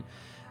train.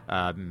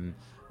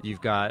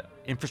 You've got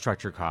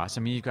infrastructure costs.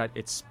 I mean, you've got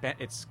it's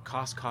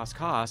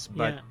cost,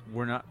 but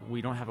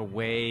we don't have a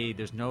way.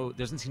 There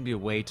doesn't seem to be a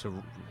way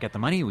to get the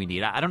money we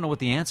need. I don't know what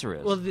the answer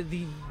is. Well,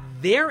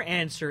 their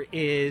answer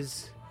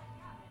is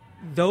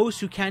those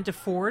who can't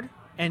afford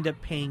end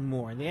up paying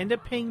more. And they end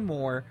up paying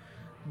more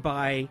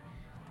by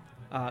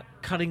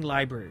cutting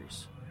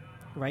libraries,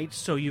 right?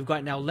 So you've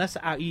got now you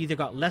either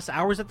got less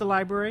hours at the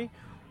library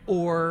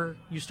or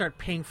you start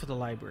paying for the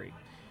library.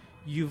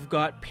 You've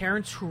got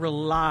parents who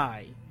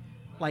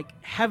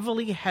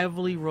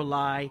heavily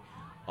rely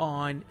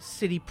on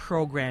city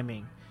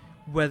programming,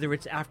 whether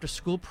it's after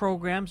school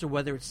programs or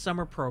whether it's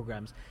summer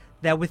programs,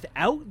 that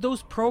without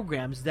those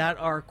programs that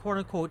are quote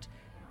unquote,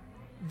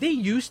 they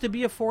used to be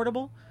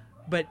affordable,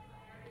 but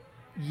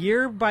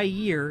year by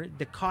year,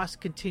 the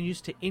cost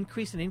continues to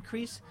increase and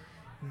increase,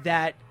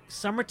 that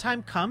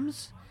summertime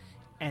comes,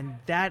 and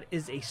that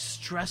is a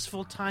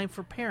stressful time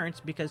for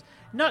parents, because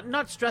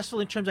not stressful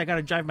in terms I got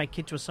to drive my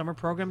kid to a summer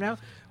program now,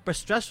 but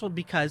stressful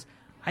because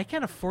I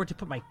can't afford to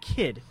put my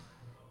kid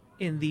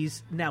in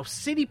these now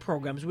city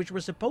programs, which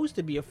were supposed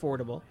to be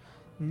affordable.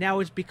 Now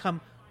it's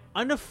become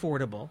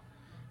unaffordable,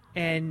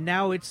 and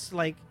now it's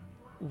like,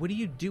 what do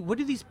you do? What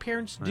do these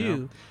parents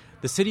do?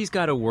 The city's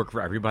got to work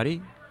for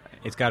everybody.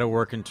 It's got to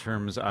work in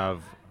terms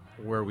of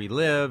where we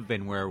live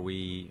and where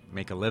we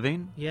make a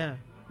living. Yeah.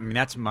 I mean,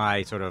 that's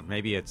my sort of,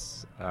 maybe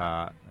it's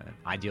an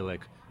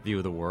idyllic view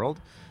of the world,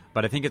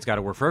 but I think it's got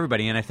to work for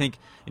everybody. And I think,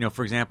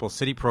 for example,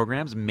 city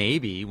programs,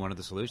 maybe one of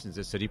the solutions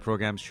is city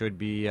programs should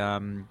be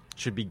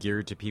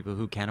geared to people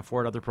who can't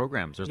afford other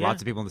programs. There's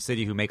lots of people in the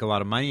city who make a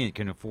lot of money and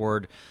can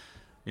afford,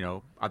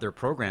 other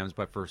programs,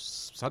 but for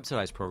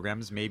subsidized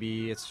programs,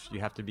 maybe it's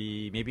gauged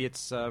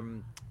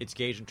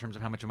in terms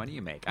of how much money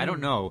you make. I don't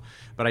know,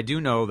 but I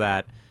do know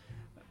that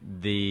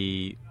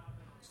the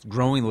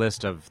growing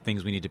list of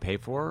things we need to pay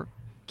for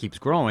keeps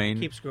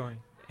growing.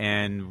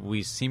 And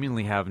we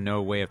seemingly have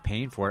no way of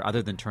paying for it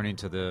other than turning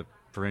to the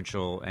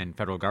provincial and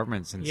federal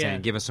governments and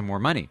saying, give us some more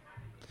money.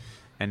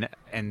 And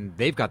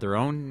they've got their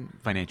own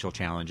financial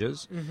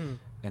challenges,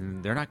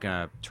 and they're not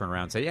going to turn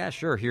around and say, yeah,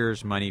 sure,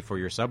 here's money for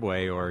your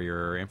subway or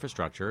your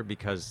infrastructure,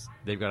 because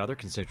they've got other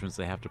constituents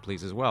they have to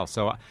please as well.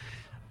 So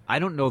I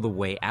don't know the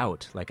way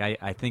out. Like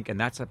I think,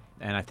 and I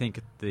think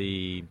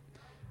the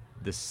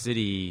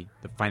city,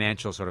 the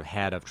financial sort of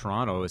head of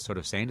Toronto is sort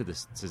of saying to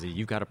this city,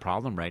 you've got a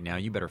problem right now,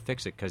 you better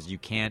fix it, because you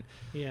can't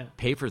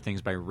pay for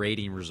things by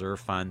raiding reserve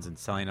funds and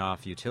selling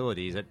off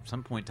utilities. At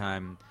some point in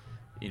time,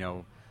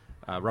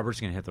 rubber's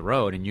going to hit the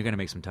road, and you're going to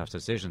make some tough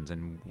decisions,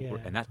 and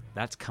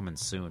that's coming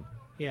soon.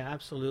 Yeah,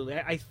 absolutely.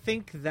 I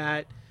think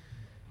that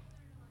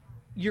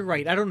you're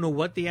right. I don't know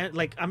what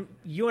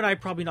you and I are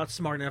probably not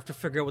smart enough to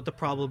figure out what the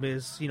problem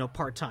is,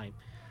 part time.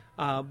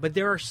 But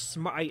there are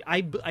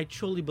I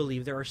truly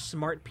believe there are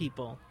smart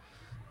people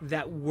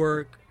that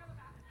work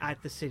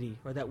at the city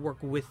or that work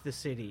with the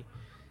city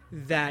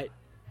that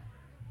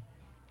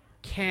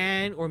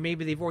can, or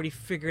maybe they've already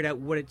figured out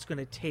what it's going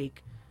to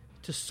take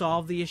to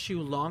solve the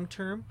issue long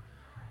term.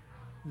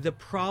 The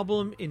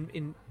problem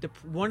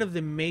one of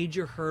the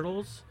major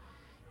hurdles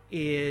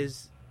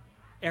is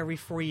every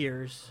 4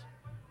 years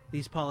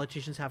these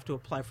politicians have to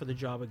apply for the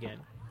job again.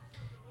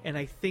 And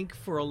I think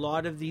for a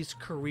lot of these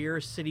career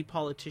city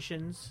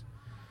politicians,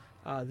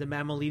 the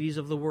Mamalidis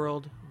of the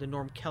world, the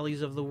Norm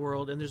Kellys of the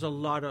world, and there's a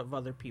lot of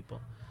other people,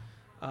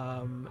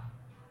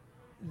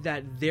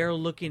 that they're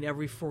looking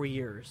every 4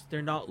 years.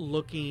 They're not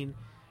looking,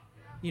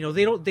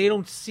 they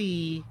don't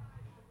see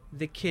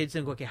the kids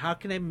and go, okay, how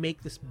can I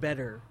make this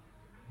better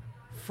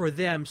for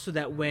them so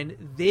that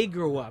when they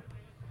grow up,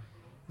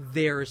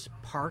 there's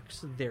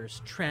parks,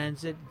 there's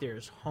transit,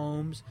 there's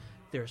homes,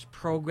 there's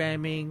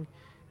programming,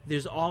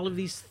 there's all of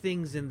these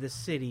things in the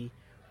city,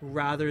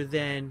 rather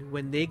than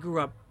when they grew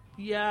up,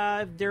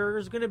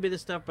 there's going to be this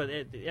stuff, but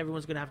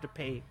everyone's going to have to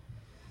pay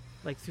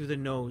through the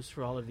nose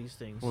for all of these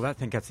things. Well, I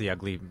think that's the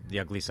ugly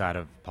side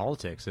of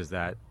politics, is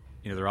that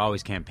they're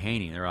always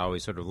campaigning, they're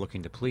always sort of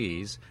looking to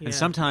please, and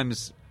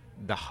sometimes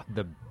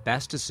the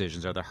best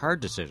decisions are the hard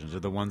decisions, are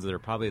the ones that are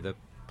probably the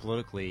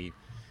politically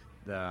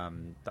the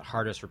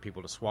hardest for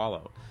people to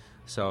swallow.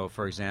 So,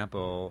 for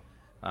example,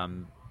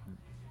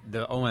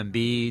 the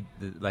OMB,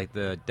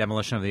 the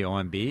demolition of the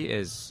OMB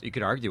is, you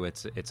could argue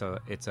it's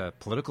a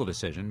political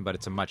decision, but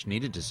it's a much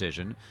needed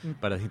decision.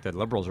 But I think that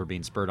Liberals are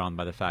being spurred on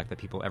by the fact that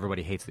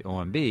everybody hates the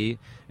OMB,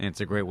 and it's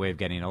a great way of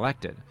getting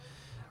elected.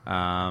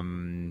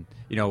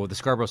 With the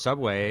Scarborough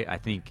subway, I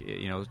think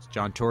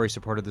John Tory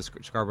supported the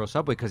Scarborough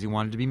subway because he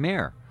wanted to be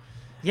mayor.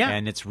 Yeah,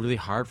 and it's really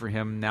hard for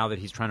him now that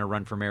he's trying to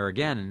run for mayor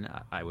again.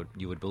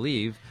 You would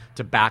believe,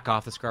 to back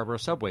off the Scarborough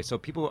subway. So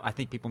I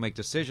think people make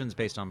decisions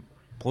based on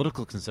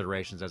political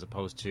considerations as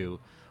opposed to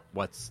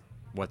what's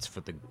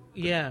for the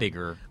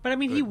bigger. But I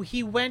mean,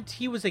 he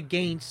was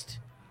against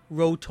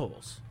road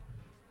tolls,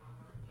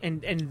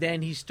 and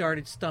then he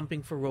started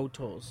stumping for road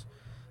tolls.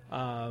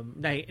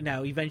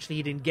 Now, eventually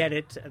he didn't get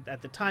it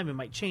at the time. It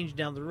might change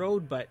down the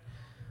road, but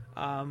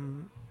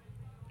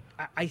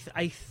I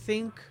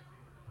think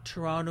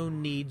Toronto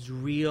needs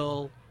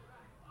real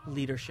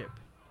leadership,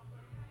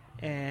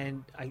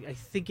 and I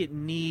think it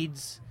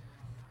needs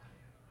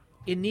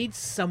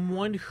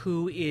someone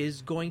who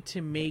is going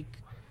to make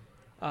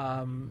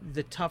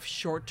the tough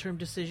short-term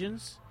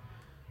decisions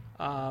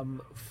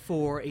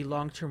for a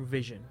long-term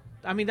vision.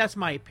 I mean, that's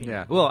my opinion.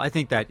 Yeah. Well, I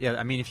think that. Yeah.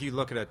 I mean, if you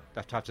look at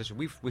a tough decision,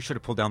 we should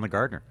have pulled down the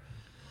Gardner,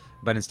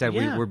 but instead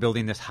we're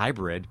building this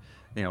hybrid.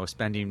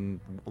 Spending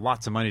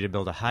lots of money to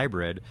build a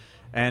hybrid,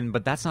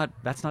 but that's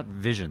not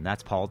vision.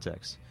 That's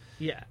politics.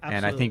 Yeah, absolutely.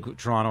 And I think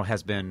Toronto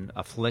has been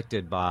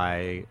afflicted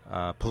by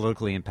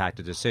politically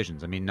impacted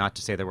decisions. I mean, not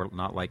to say that we're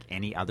not like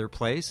any other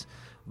place,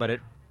 but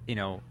it,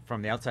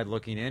 from the outside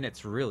looking in,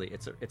 it's a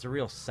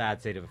real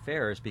sad state of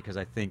affairs, because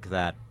I think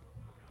that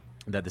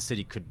the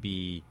city could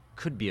be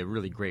a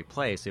really great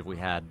place if we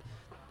had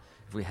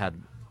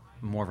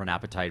more of an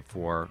appetite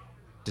for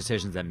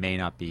decisions that may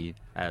not be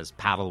as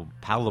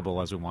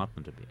palatable as we want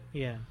them to be.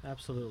 Yeah,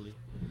 absolutely.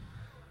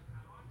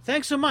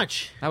 Thanks so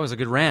much. That was a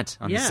good rant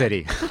on the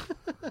city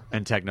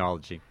and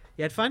technology.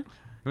 You had fun?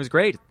 It was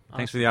great. Awesome.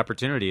 Thanks for the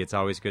opportunity. It's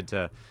always good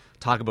to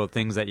talk about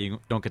things that you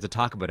don't get to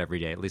talk about every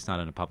day, at least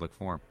not in a public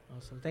forum.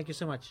 Awesome. Thank you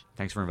so much.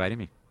 Thanks for inviting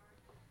me.